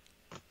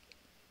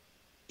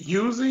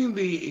 Using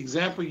the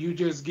example you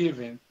just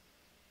given,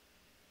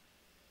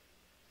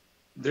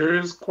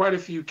 there's quite a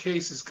few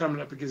cases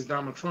coming up against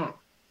Donald Trump.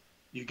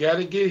 You got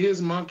to get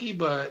his monkey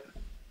butt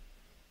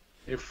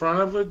in front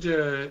of a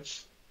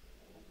judge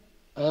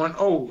on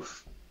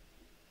oath.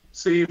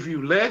 See, if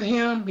you let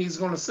him, he's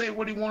going to say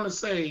what he want to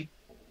say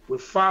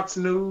with Fox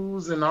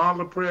News and all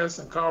the press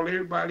and call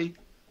everybody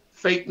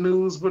fake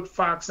news but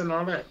Fox and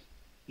all that.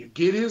 You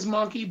get his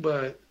monkey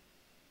butt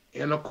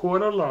in a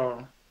court of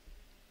law,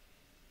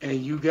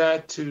 and you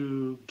got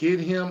to get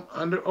him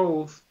under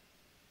oath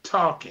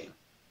talking.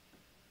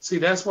 See,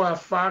 that's why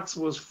Fox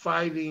was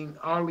fighting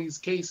all these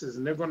cases,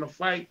 and they're going to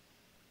fight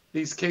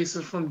these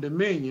cases from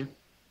Dominion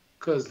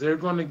because they're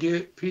going to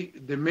get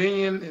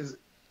Dominion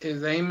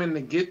is aiming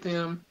to get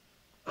them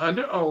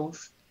under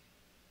oath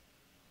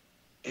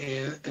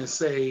and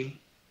say,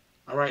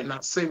 all right, now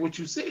say what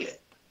you said.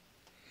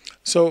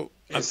 So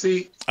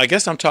I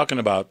guess I'm talking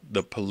about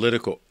the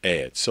political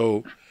ads.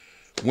 So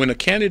when a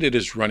candidate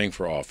is running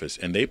for office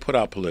and they put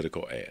out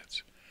political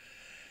ads,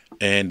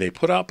 and they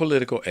put out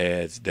political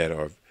ads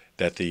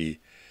that the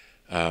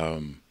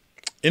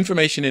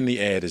information in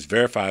the ad is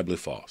verifiably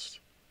false,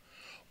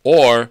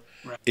 or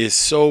is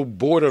so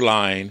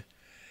borderline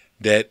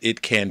that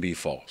it can be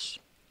false.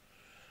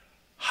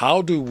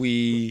 How do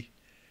we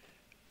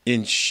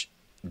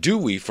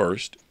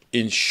first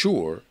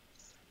ensure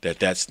that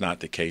that's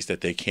not the case,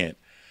 that they can't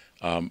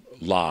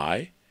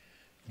lie,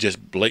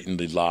 just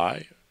blatantly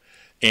lie?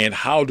 And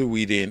how do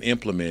we then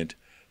implement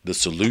the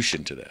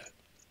solution to that?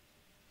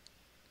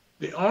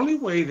 The only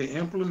way to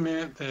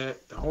implement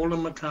that, to hold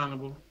them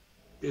accountable,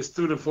 is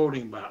through the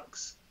voting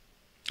box.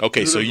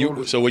 Okay, so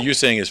what you're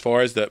saying, as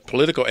far as the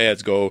political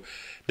ads go,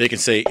 they can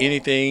say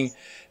anything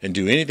and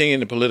do anything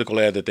in the political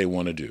ad that they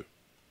want to do.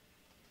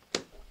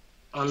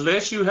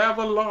 Unless you have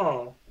a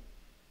law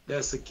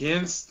that's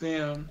against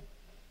them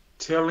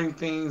telling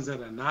things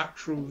that are not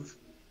truth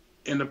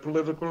in the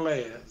political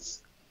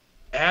ads.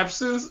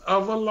 Absence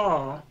of a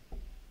law,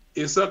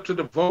 it's up to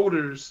the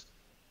voters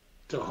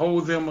to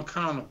hold them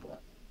accountable.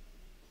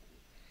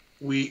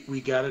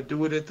 We got to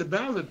do it at the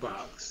ballot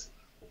box.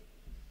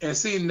 And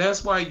see, and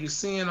that's why you're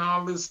seeing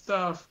all this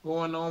stuff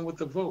going on with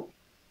the vote.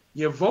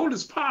 Your vote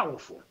is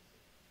powerful.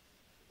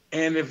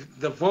 And if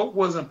the vote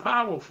wasn't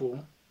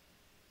powerful,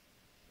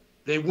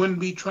 they wouldn't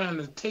be trying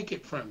to take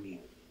it from you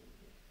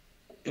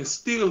and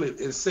steal it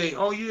and say,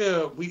 oh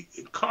yeah, we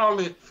call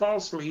it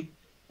falsely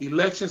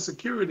election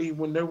security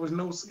when there was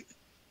no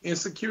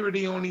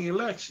insecurity on the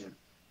election.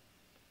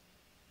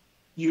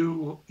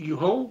 You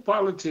hold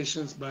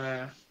politicians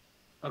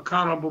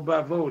accountable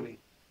by voting.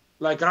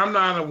 Like, I'm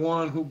not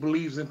one who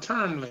believes in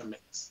term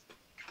limits.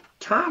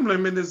 Term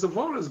limit is the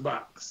voter's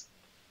box.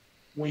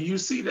 When you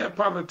see that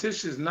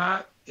politician is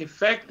not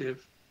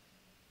effective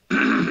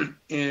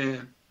in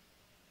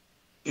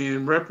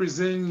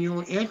representing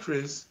your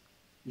interests,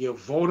 you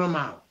vote them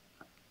out.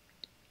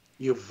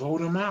 You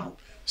vote them out.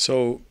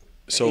 So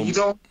you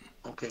don't.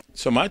 Okay.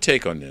 So my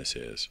take on this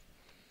is,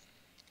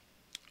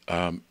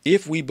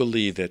 if we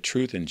believe that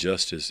truth and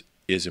justice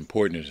is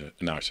important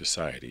in our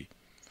society,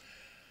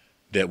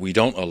 that we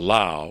don't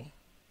allow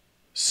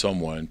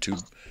someone to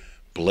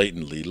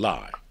blatantly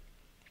lie.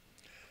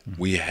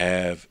 We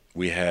have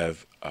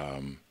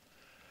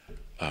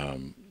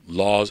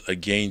laws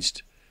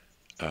against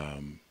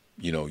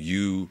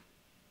you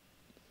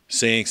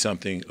saying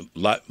something.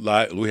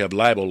 We have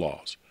libel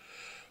laws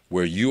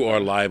where you are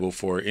liable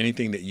for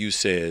anything that you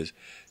says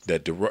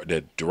that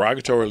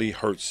derogatorily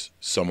hurts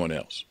someone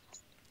else.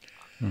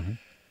 Mm-hmm.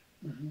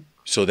 Mm-hmm.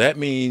 So that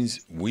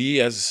means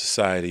we as a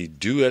society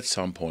do at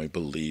some point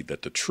believe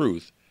that the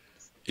truth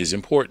is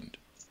important.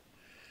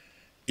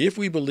 If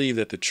we believe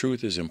that the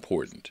truth is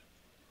important,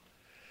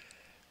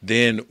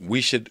 then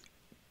we should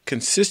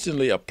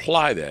consistently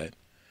apply that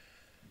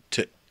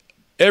to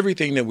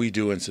everything that we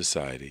do in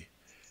society,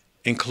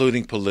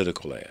 including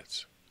political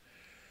ads.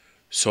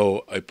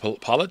 So a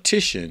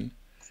politician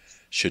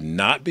should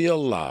not be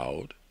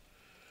allowed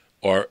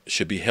or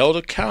should be held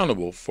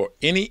accountable for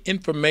any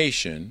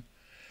information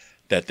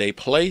that they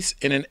place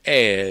in an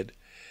ad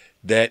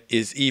that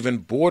is even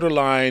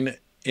borderline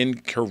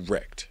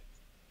incorrect.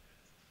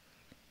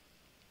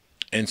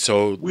 And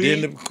so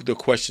then the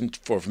question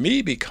for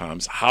me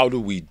becomes, how do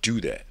we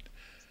do that?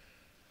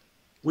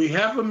 We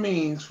have a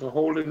means for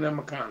holding them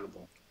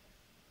accountable.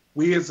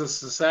 We as a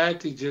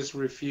society just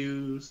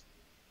refuse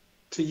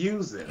to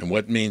use them. And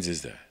what means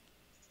is that?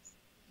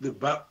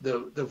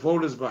 The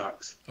voters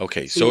box.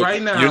 Okay, See, so right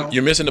now,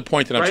 you're missing the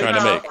point that I'm trying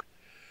to make.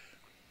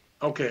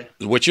 Okay.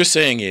 What you're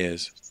saying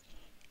is,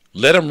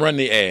 let them run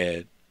the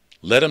ad,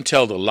 let them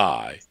tell the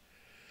lie,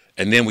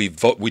 and then we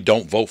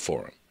don't vote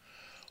for them.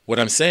 What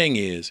I'm saying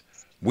is,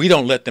 we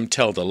don't let them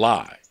tell the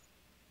lie.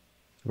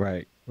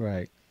 Right,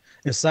 right.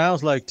 It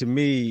sounds like to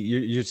me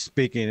you're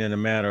speaking in a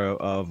matter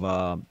of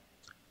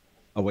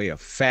a way of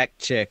fact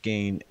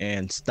checking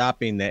and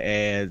stopping the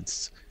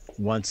ads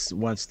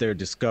once they're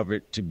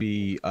discovered to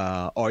be,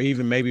 or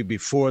even maybe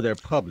before they're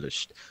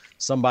published.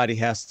 Somebody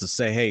has to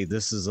say, "Hey,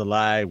 this is a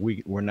lie.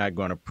 We're not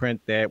going to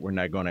print that. We're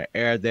not going to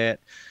air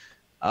that."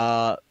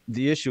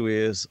 The issue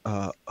is,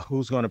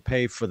 who's going to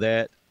pay for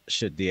that?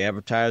 Should the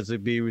advertiser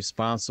be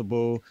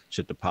responsible?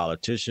 Should the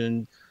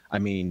politician? I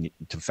mean,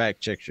 to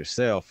fact check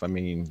yourself, I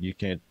mean, you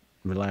can't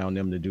rely on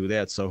them to do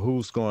that. So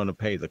who's going to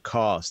pay the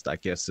cost, I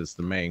guess, is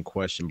the main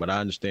question. But I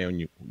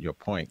understand your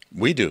point.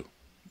 We do.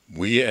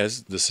 We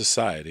as the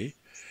society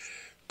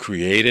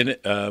create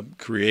a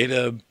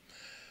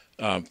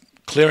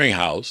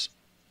clearinghouse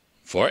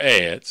for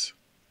ads.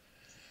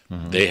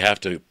 Mm-hmm. They have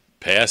to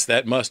pass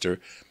that muster.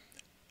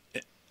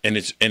 And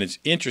it's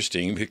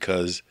interesting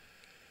because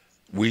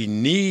we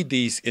need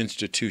these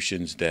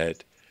institutions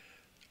that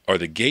are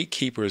the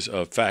gatekeepers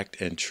of fact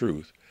and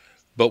truth,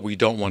 but we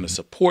don't want to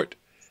support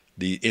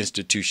the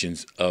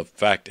institutions of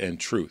fact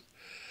and truth.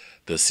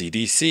 The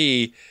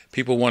CDC,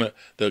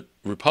 the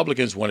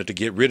Republicans wanted to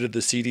get rid of the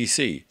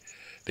CDC.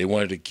 They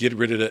wanted to get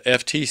rid of the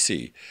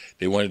FTC.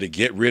 They wanted to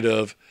get rid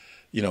of,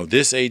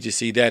 this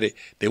agency, that.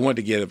 They wanted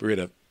to get rid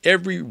of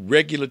every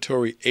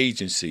regulatory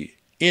agency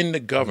in the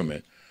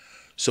government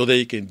so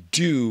they can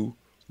do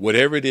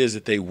whatever it is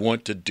that they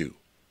want to do.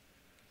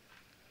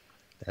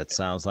 That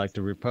sounds like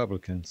the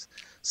Republicans.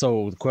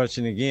 So the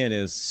question again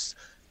is,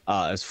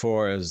 as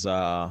far as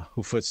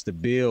who foots the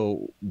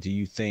bill, do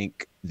you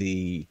think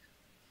the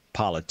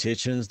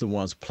politicians, the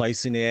ones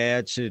placing the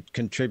ad, should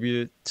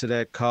contribute to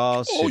that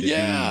cause? Oh,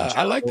 yeah.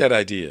 I like that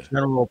idea.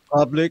 General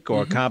public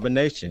or a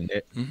combination?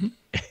 Mm-hmm.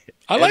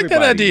 I like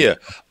that idea.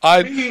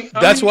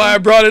 That's why I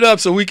brought it up,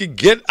 so we could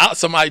get out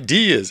some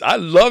ideas. I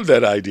love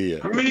that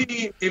idea. I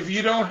mean, if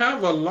you don't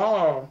have a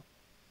law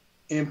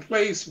in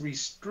place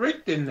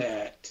restricting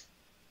that,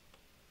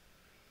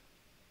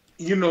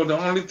 the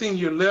only thing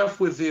you're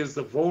left with is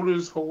the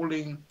voters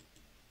holding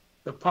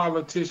the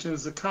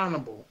politicians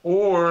accountable.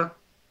 Or,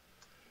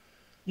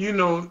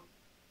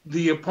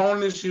 the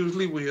opponents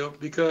usually will,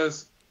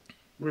 because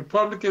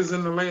Republicans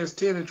in the last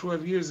 10 or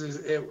 12 years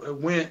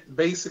went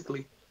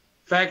basically,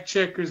 fact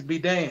checkers be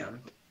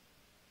damned.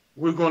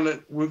 We're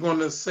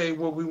gonna say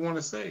what we want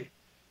to say.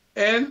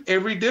 And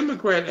every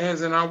Democrat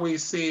hasn't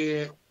always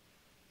said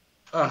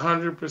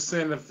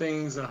 100% of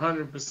things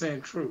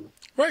 100% true.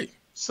 Right.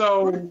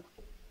 So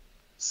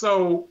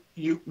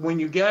when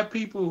you got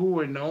people who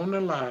are known to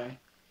lie,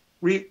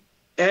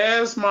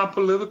 as a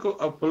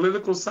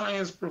political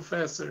science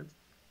professor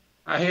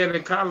I had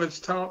in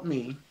college taught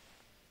me,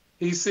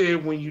 he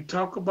said, when you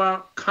talk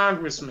about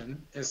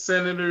congressmen and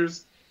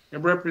senators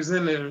and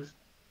representatives,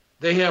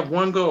 they have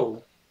one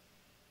goal,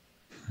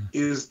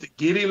 is to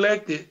get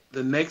elected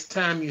the next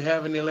time you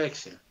have an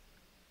election.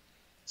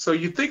 So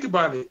you think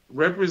about it,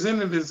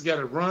 representatives got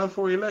to run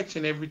for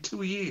election every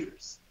 2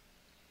 years.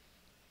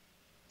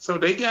 So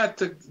they got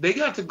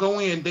to go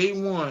in day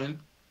one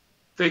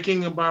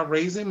thinking about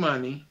raising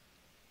money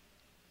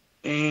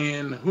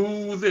and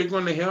who they're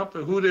going to help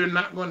and who they're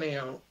not going to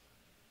help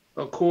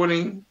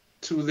according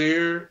to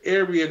their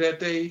area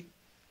that they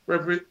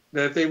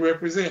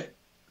represent.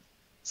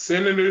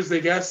 Senators,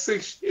 they got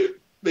 6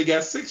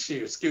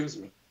 years, excuse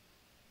me.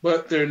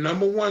 But their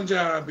number one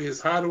job is,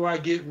 how do I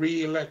get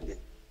reelected?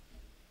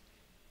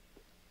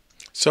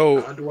 So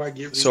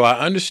I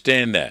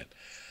understand that.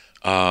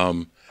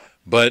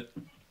 But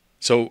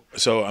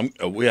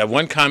we have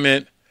one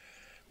comment,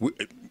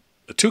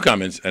 two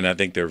comments, and I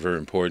think they're very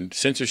important.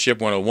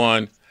 Censorship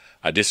 101,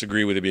 I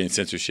disagree with it being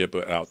censorship,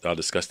 but I'll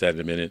discuss that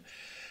in a minute.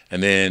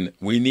 And then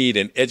we need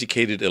an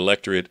educated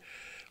electorate,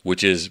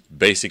 which is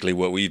basically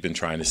what we've been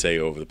trying to say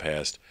over the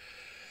past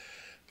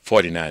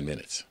 49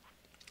 minutes.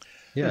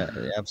 Yeah,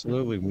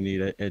 absolutely. We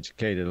need an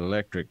educated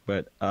electorate,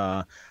 but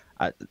I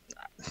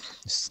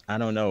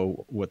don't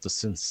know what the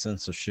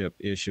censorship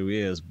issue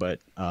is,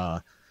 but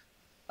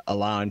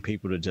allowing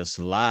people to just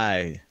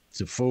lie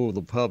to fool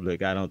the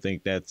public, I don't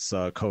think that's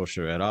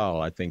kosher at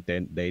all. I think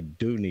that they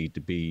do need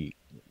to be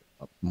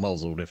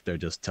muzzled if they're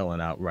just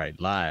telling outright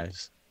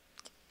lies,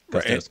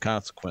 because there's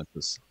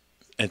consequences.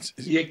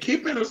 Yeah,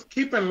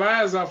 keeping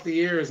lies off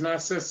the air is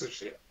not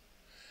censorship.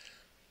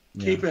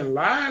 Yeah. Keeping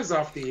lies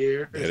off the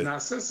air is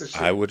not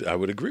censorship. I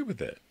would agree with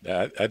that.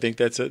 I think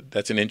that's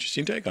an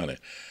interesting take on it.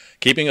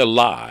 Keeping a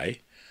lie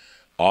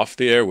off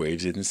the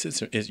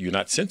airwaves you're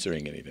not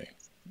censoring anything.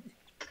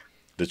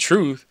 The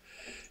truth,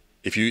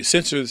 if you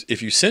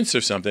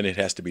censor something, it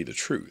has to be the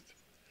truth.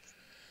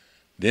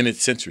 Then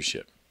it's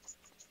censorship.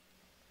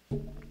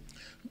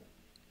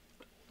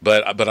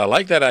 But I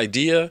like that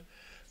idea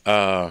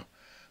of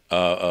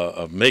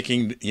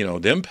making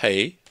them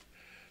pay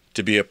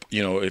to be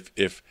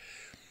if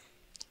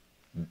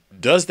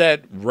does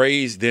that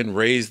raise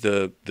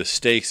the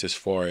stakes as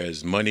far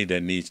as money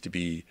that needs to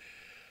be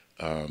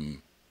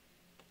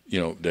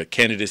that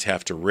candidates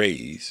have to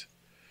raise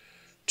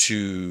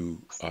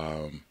to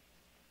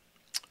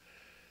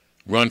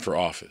run for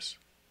office,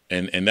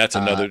 and that's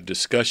another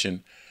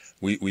discussion.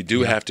 We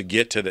do have to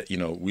get to that.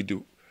 We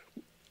do.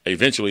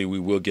 Eventually, we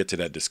will get to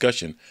that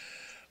discussion,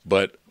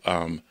 but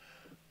one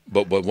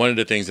of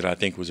the things that I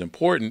think was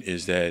important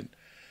is that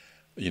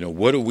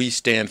what do we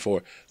stand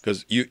for?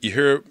 Because you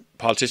hear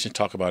politicians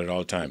talk about it all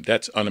the time.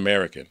 That's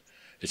un-American.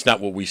 It's not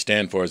what we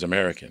stand for as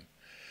American.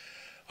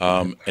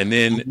 And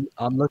then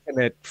I'm looking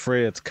at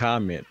Fred's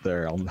comment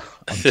there.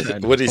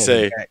 What did he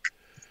say?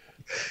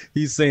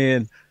 He's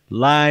saying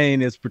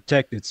lying is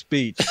protected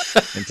speech,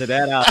 and to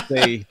that I'll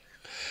say,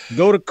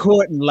 go to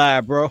court and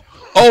lie, bro.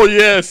 Oh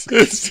yes,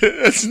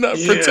 it's not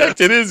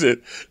protected, is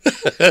it?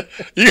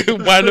 You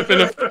wind up in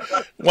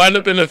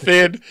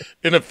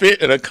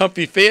a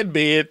comfy Fed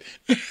bed.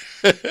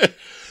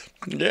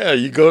 Yeah,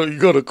 you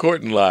go to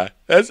court and lie.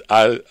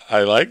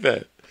 I like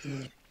that.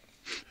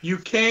 You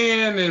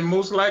can and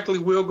most likely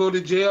will go to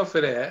jail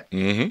for that.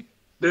 Mm-hmm.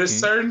 There's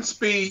certain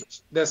speech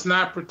that's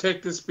not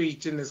protected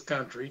speech in this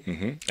country.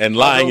 Mm-hmm. And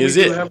lying is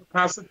it. We have a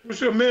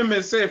constitutional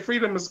amendment that said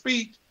freedom of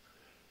speech.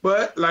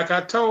 But like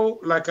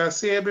I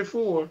said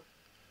before,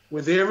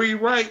 with every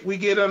right we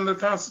get under the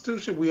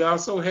Constitution, we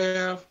also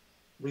have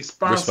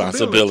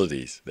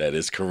responsibilities. That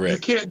is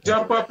correct. You can't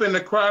jump up in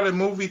a crowded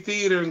movie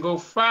theater and go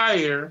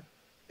fire,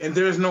 and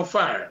there's no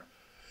fire.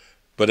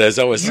 But as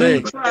I was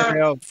saying,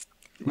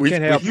 we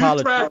can't have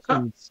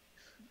politicians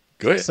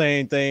go ahead.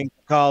 saying things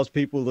cause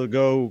people to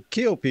go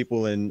kill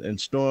people and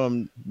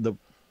storm the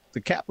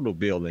Capitol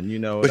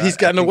building. But he's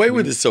gotten away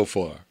with it so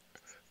far.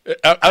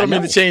 I don't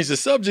mean to change the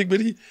subject,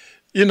 but he's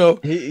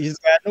gotten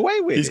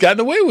away with it. He's gotten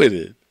away with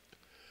it.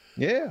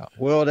 Yeah.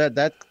 Well,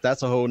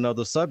 that's a whole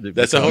nother subject.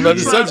 That's a whole nother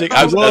subject.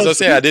 As I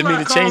say, I didn't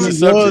mean to change the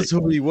subject. He was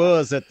who he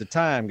was at the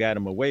time, got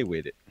him away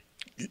with it.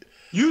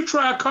 You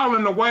try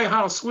calling the White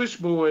House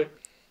switchboard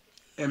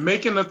and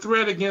making a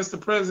threat against the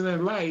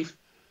president's life,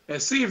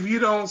 and see if you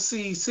don't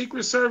see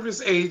Secret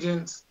Service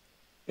agents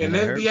and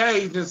FBI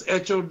agents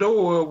at your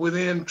door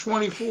within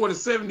 24 to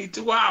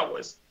 72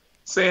 hours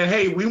saying,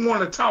 hey, we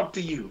want to talk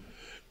to you.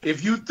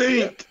 If you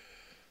think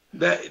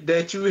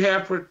that you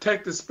have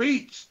protected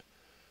speech,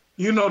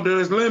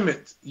 there's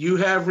limits. You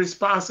have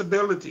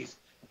responsibilities.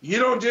 You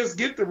don't just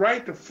get the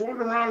right to float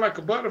around like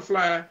a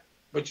butterfly,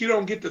 but you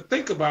don't get to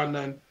think about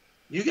nothing.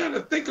 You got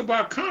to think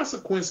about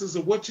consequences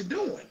of what you're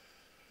doing.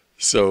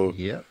 So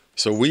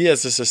we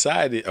as a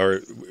society,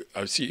 or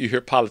you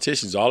hear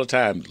politicians all the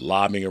time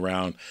lobbying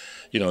around,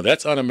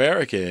 that's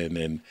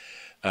un-American,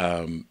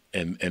 and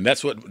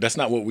that's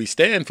not what we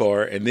stand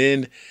for. And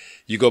then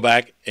you go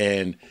back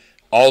and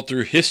all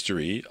through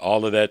history,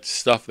 all of that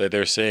stuff that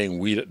they're saying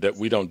that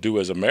we don't do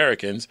as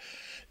Americans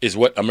is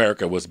what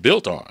America was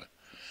built on.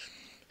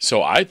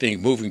 So I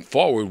think moving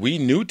forward, we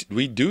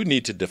do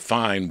need to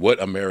define what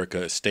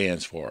America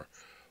stands for.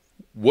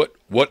 What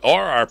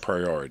are our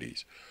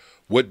priorities?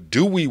 What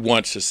do we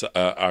want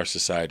our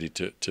society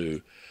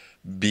to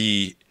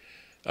be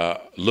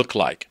look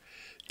like?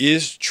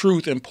 Is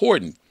truth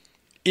important?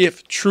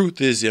 If truth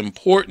is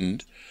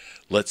important,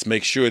 let's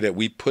make sure that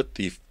we put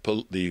the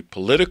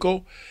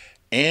political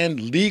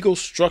and legal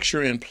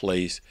structure in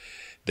place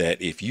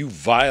that if you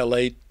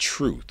violate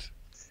truth,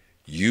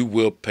 you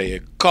will pay a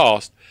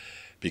cost,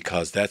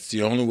 because that's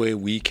the only way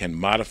we can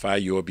modify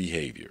your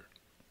behavior.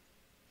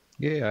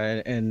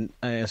 Yeah, and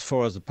as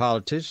far as the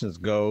politicians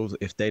goes,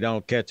 if they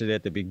don't catch it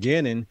at the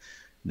beginning,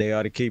 they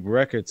ought to keep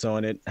records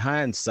on it,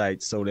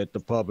 hindsight, so that the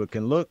public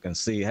can look and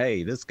see,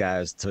 hey, this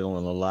guy's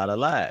telling a lot of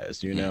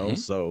lies, Mm-hmm.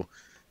 So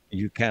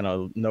you kind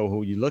of know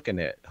who you're looking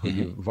at, who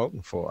you're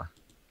voting for.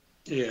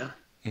 Yeah.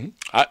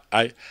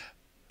 Mm-hmm.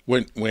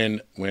 When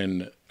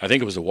I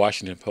think it was the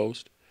Washington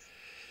Post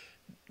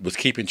was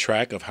keeping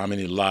track of how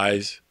many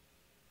lies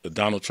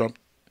Donald Trump,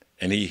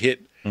 and he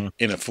hit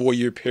in a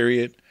 4-year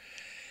period,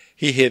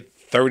 he hit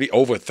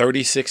over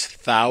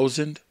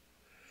 36,000.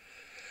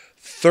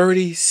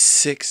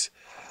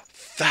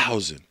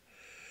 36,000.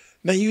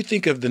 Now you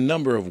think of the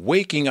number of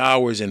waking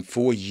hours in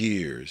 4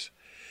 years.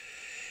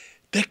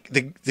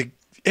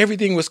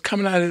 Everything was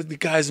coming out of the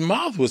guy's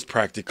mouth was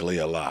practically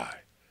a lie.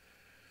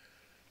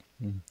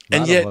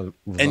 And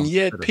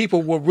yet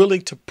people were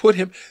willing to put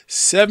him,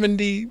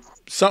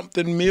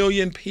 70-something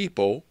million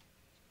people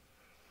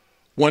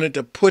wanted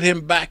to put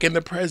him back in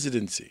the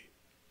presidency.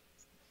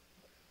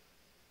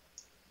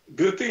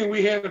 good thing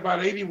we had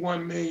about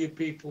 81 million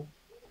people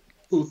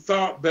who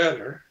thought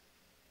better.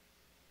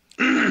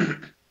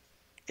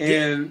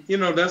 And, you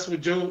know, that's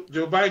what Joe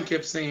Biden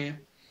kept saying.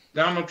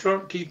 Donald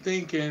Trump keep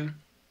thinking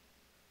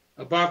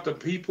about the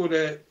people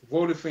that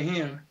voted for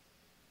him.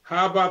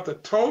 How about the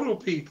total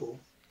people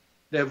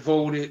that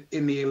voted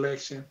in the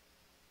election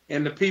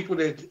and the people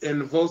that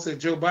and the votes that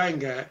Joe Biden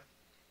got?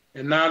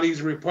 And now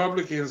these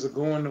Republicans are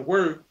going to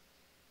work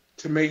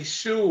to make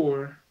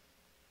sure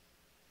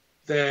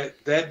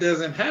that that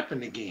doesn't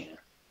happen again.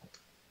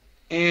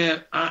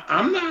 And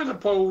I'm not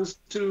opposed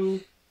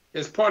to,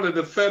 as part of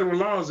the federal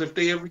laws, if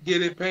they ever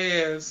get it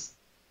past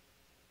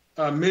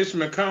Mitch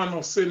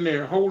McConnell sitting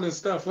there holding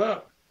stuff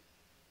up,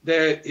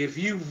 that if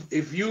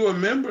you're a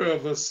member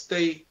of a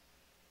state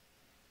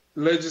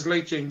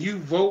legislature and you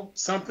vote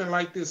something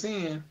like this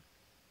in,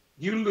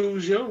 you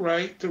lose your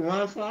right to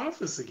run for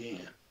office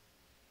again.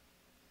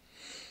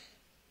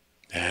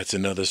 That's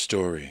another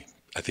story.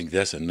 I think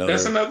that's another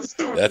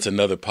story. That's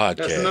another podcast.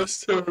 That's another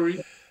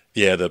story.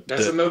 Yeah,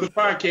 that's another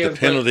podcast. The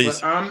penalties.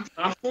 But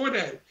I'm for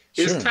that.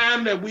 Sure. It's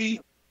time that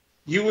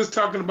you was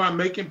talking about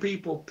making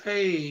people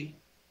pay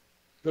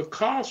the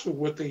cost for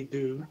what they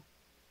do.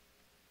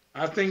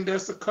 I think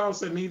that's the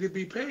cost that need to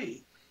be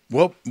paid.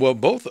 Well,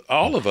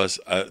 all of us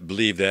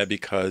believe that,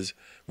 because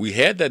we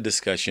had that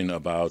discussion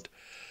about,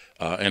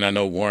 and I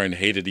know Warren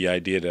hated the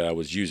idea that I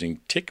was using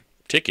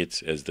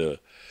tickets as the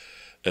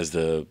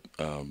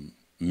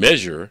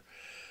measure,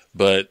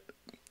 but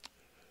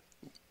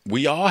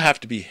we all have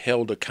to be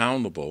held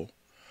accountable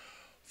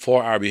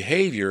for our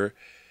behavior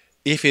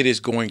if it is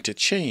going to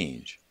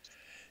change.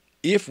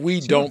 If we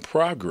don't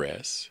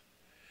progress,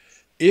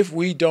 if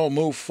we don't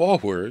move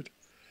forward,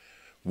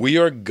 we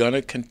are going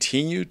to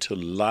continue to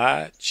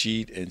lie,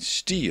 cheat, and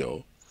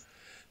steal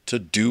to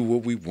do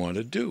what we want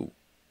to do.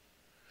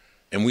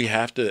 And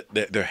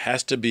there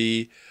has to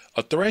be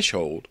a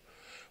threshold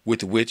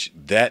with which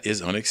that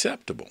is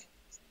unacceptable.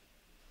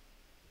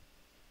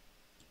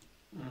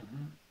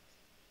 Mm-hmm.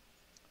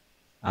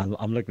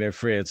 I'm looking at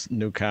Fred's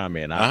new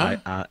comment.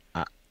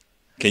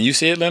 Can you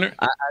see it, Leonard?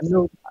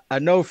 I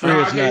know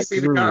Fred's not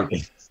through.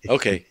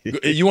 Okay.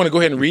 You want to go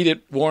ahead and read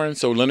it, Warren,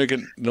 so Leonard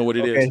can know what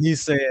it is? And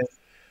he's saying,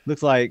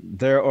 looks like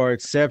there are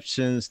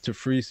exceptions to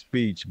free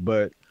speech,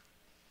 but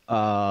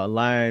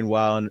lying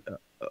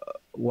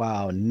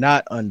while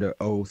not under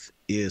oath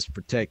is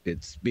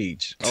protected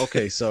speech.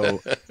 Okay,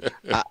 so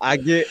I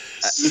get,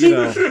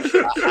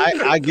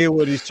 I get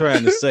what he's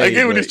trying to say. I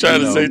get what he's trying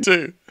to say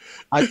too.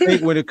 I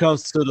think when it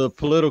comes to the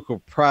political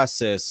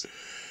process,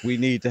 we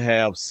need to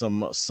have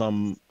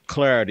some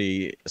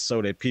clarity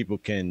so that people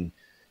can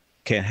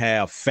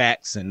have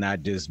facts and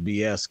not just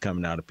BS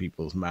coming out of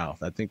people's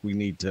mouth. I think we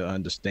need to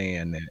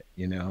understand that,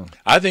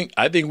 I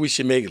think we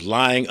should make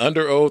lying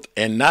under oath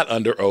and not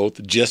under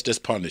oath just as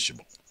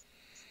punishable.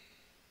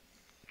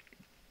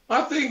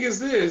 My thing is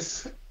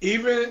this: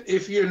 even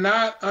if you're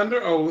not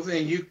under oath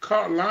and you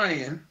caught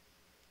lying,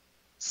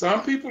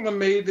 some people are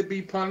made to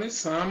be punished,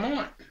 some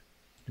aren't.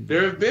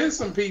 There have been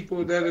some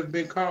people that have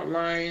been caught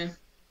lying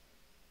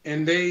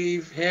and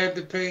they've had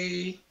to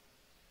pay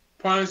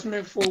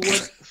punishment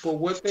for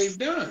what they've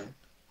done.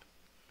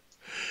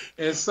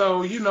 And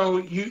so,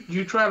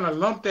 you trying to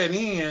lump that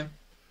in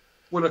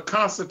with a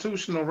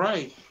constitutional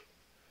right.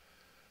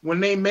 When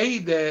they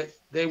made that,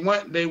 they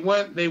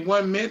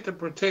weren't meant to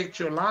protect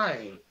your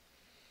lying.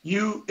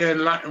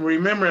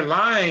 Remember,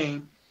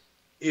 lying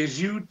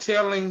is you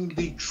telling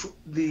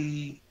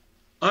the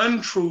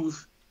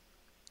untruth.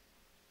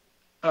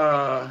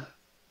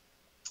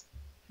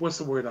 What's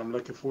the word I'm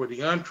looking for?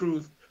 The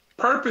untruth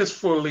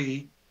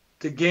purposefully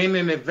to gain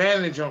an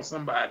advantage on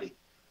somebody.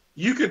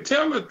 You could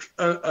tell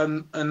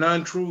an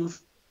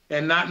untruth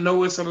and not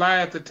know it's a lie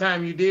at the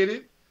time you did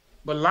it,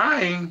 but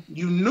lying,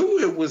 you knew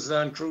it was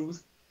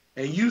untruth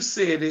and you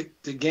said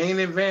it to gain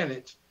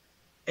advantage.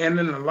 And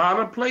in a lot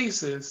of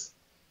places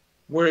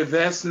where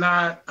that's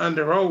not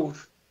under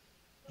oath,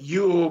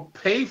 you'll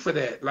pay for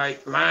that,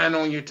 like lying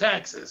on your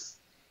taxes,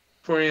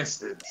 for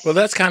instance. Well,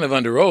 that's kind of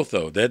under oath,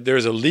 though. That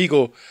there's a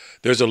legal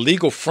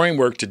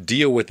framework to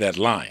deal with that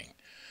lying.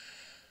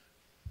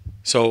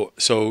 So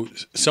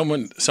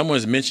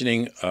someone's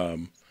mentioning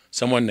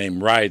someone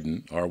named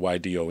Rydon,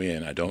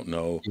 Rydon. I don't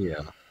know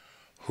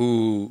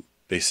who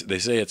they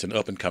say it's an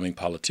up and coming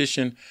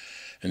politician,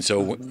 and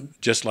so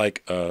just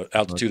like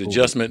altitude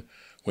adjustment,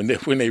 when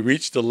they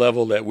reach the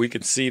level that we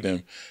can see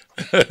them,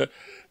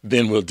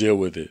 then we'll deal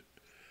with it.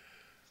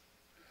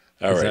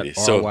 All righty.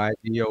 So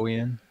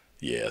Rydon.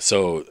 Yeah.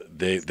 So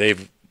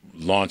they've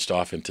launched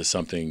off into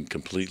something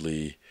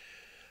completely.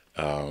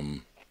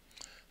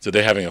 So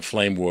they're having a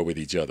flame war with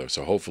each other.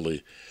 So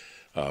hopefully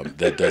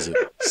that doesn't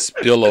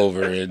spill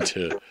over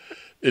into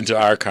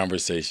our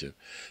conversation.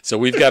 So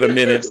we've got a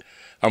minute.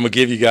 I'm going to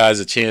give you guys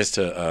a chance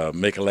to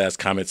make a last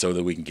comment so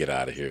that we can get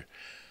out of here.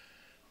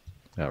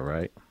 All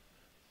right.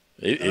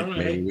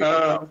 Maybe we'll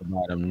talk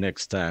about them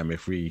next time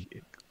if we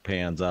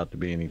pans out to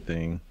be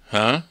anything.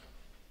 Huh?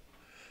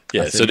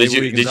 Yeah. So did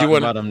you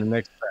want about them the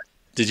next time?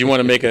 Did you want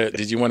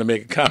to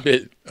make a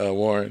comment,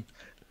 Warren?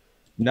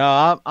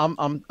 No,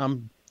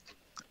 I'm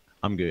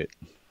I'm good.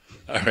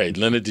 All right,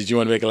 Leonard, did you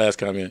want to make a last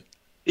comment?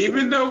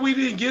 Even though we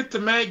didn't get to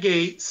Matt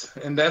Gaetz,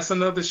 and that's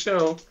another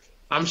show,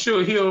 I'm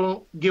sure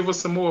he'll give us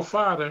some more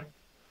fodder.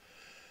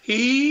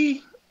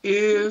 He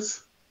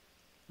is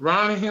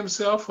rounding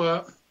himself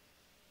up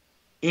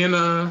in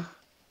a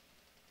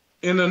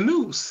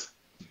noose.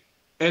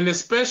 And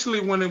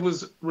especially when it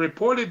was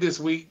reported this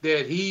week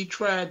that he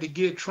tried to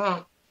get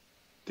Trump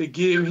to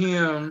give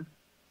him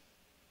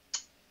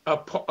a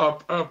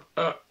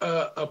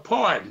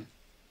pardon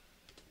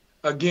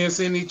against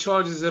any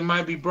charges that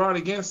might be brought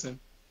against him.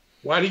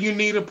 Why do you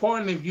need a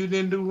pardon if you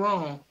didn't do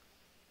wrong?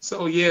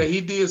 So yeah, he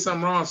did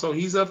something wrong. So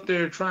he's up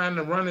there trying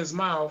to run his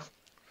mouth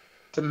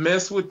to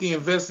mess with the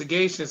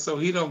investigation so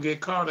he don't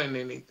get caught in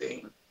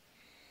anything.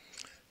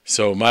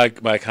 So my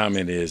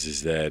comment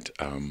is that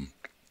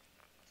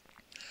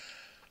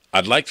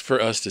I'd like for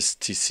us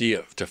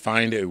to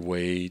find a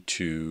way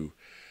to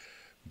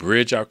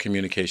bridge our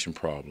communication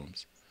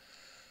problems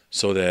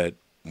so that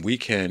we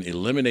can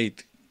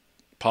eliminate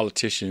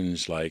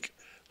politicians like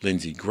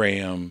Lindsey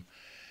Graham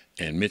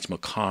and Mitch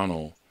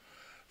McConnell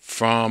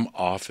from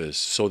office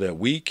so that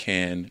we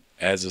can,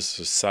 as a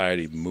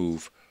society,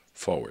 move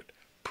forward,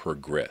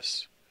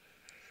 progress.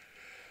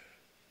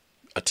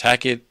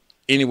 Attack it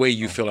any way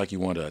you feel like you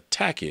want to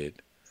attack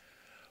it,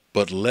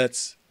 but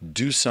let's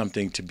do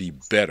something to be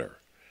better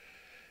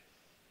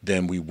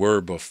than we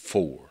were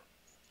before.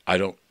 I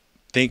don't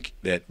think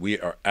that we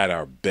are at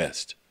our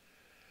best,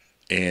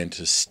 and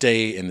to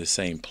stay in the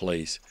same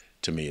place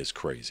to me is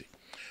crazy.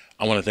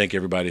 I want to thank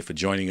everybody for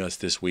joining us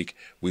this week.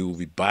 We will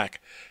be back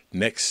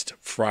next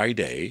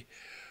Friday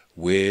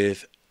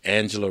with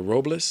Angelica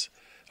Robles,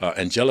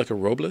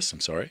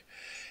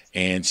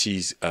 and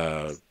she's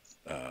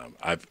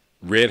I've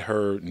read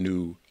her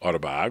new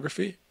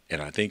autobiography,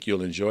 and I think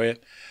you'll enjoy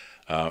it.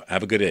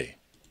 Have a good day.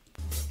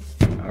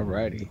 All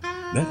righty.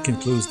 That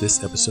concludes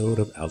this episode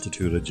of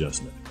Altitude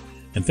Adjustment,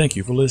 and thank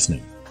you for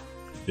listening.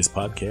 This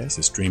podcast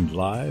is streamed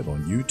live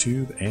on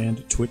YouTube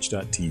and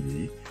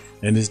Twitch.tv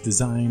and is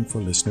designed for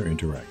listener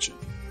interaction.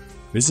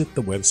 Visit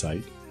the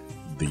website,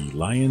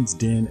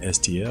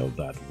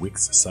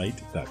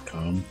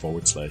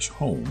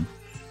 thelionsdenstl.wixsite.com/home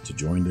to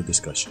join the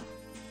discussion.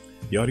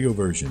 The audio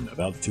version of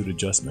Altitude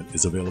Adjustment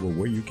is available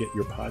where you get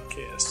your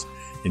podcasts,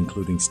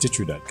 including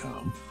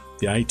Stitcher.com,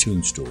 the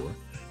iTunes Store,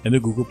 and the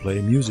Google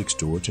Play Music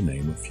Store, to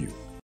name a few.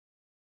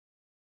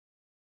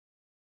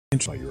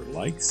 By your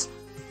likes,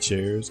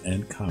 shares,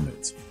 and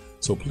comments.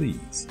 So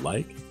please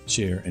like,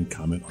 share, and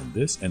comment on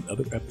this and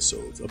other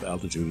episodes of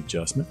Altitude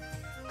Adjustment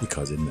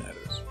because it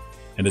matters.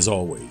 And as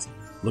always,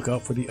 look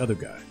out for the other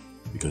guy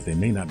because they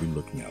may not be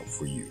looking out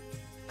for you.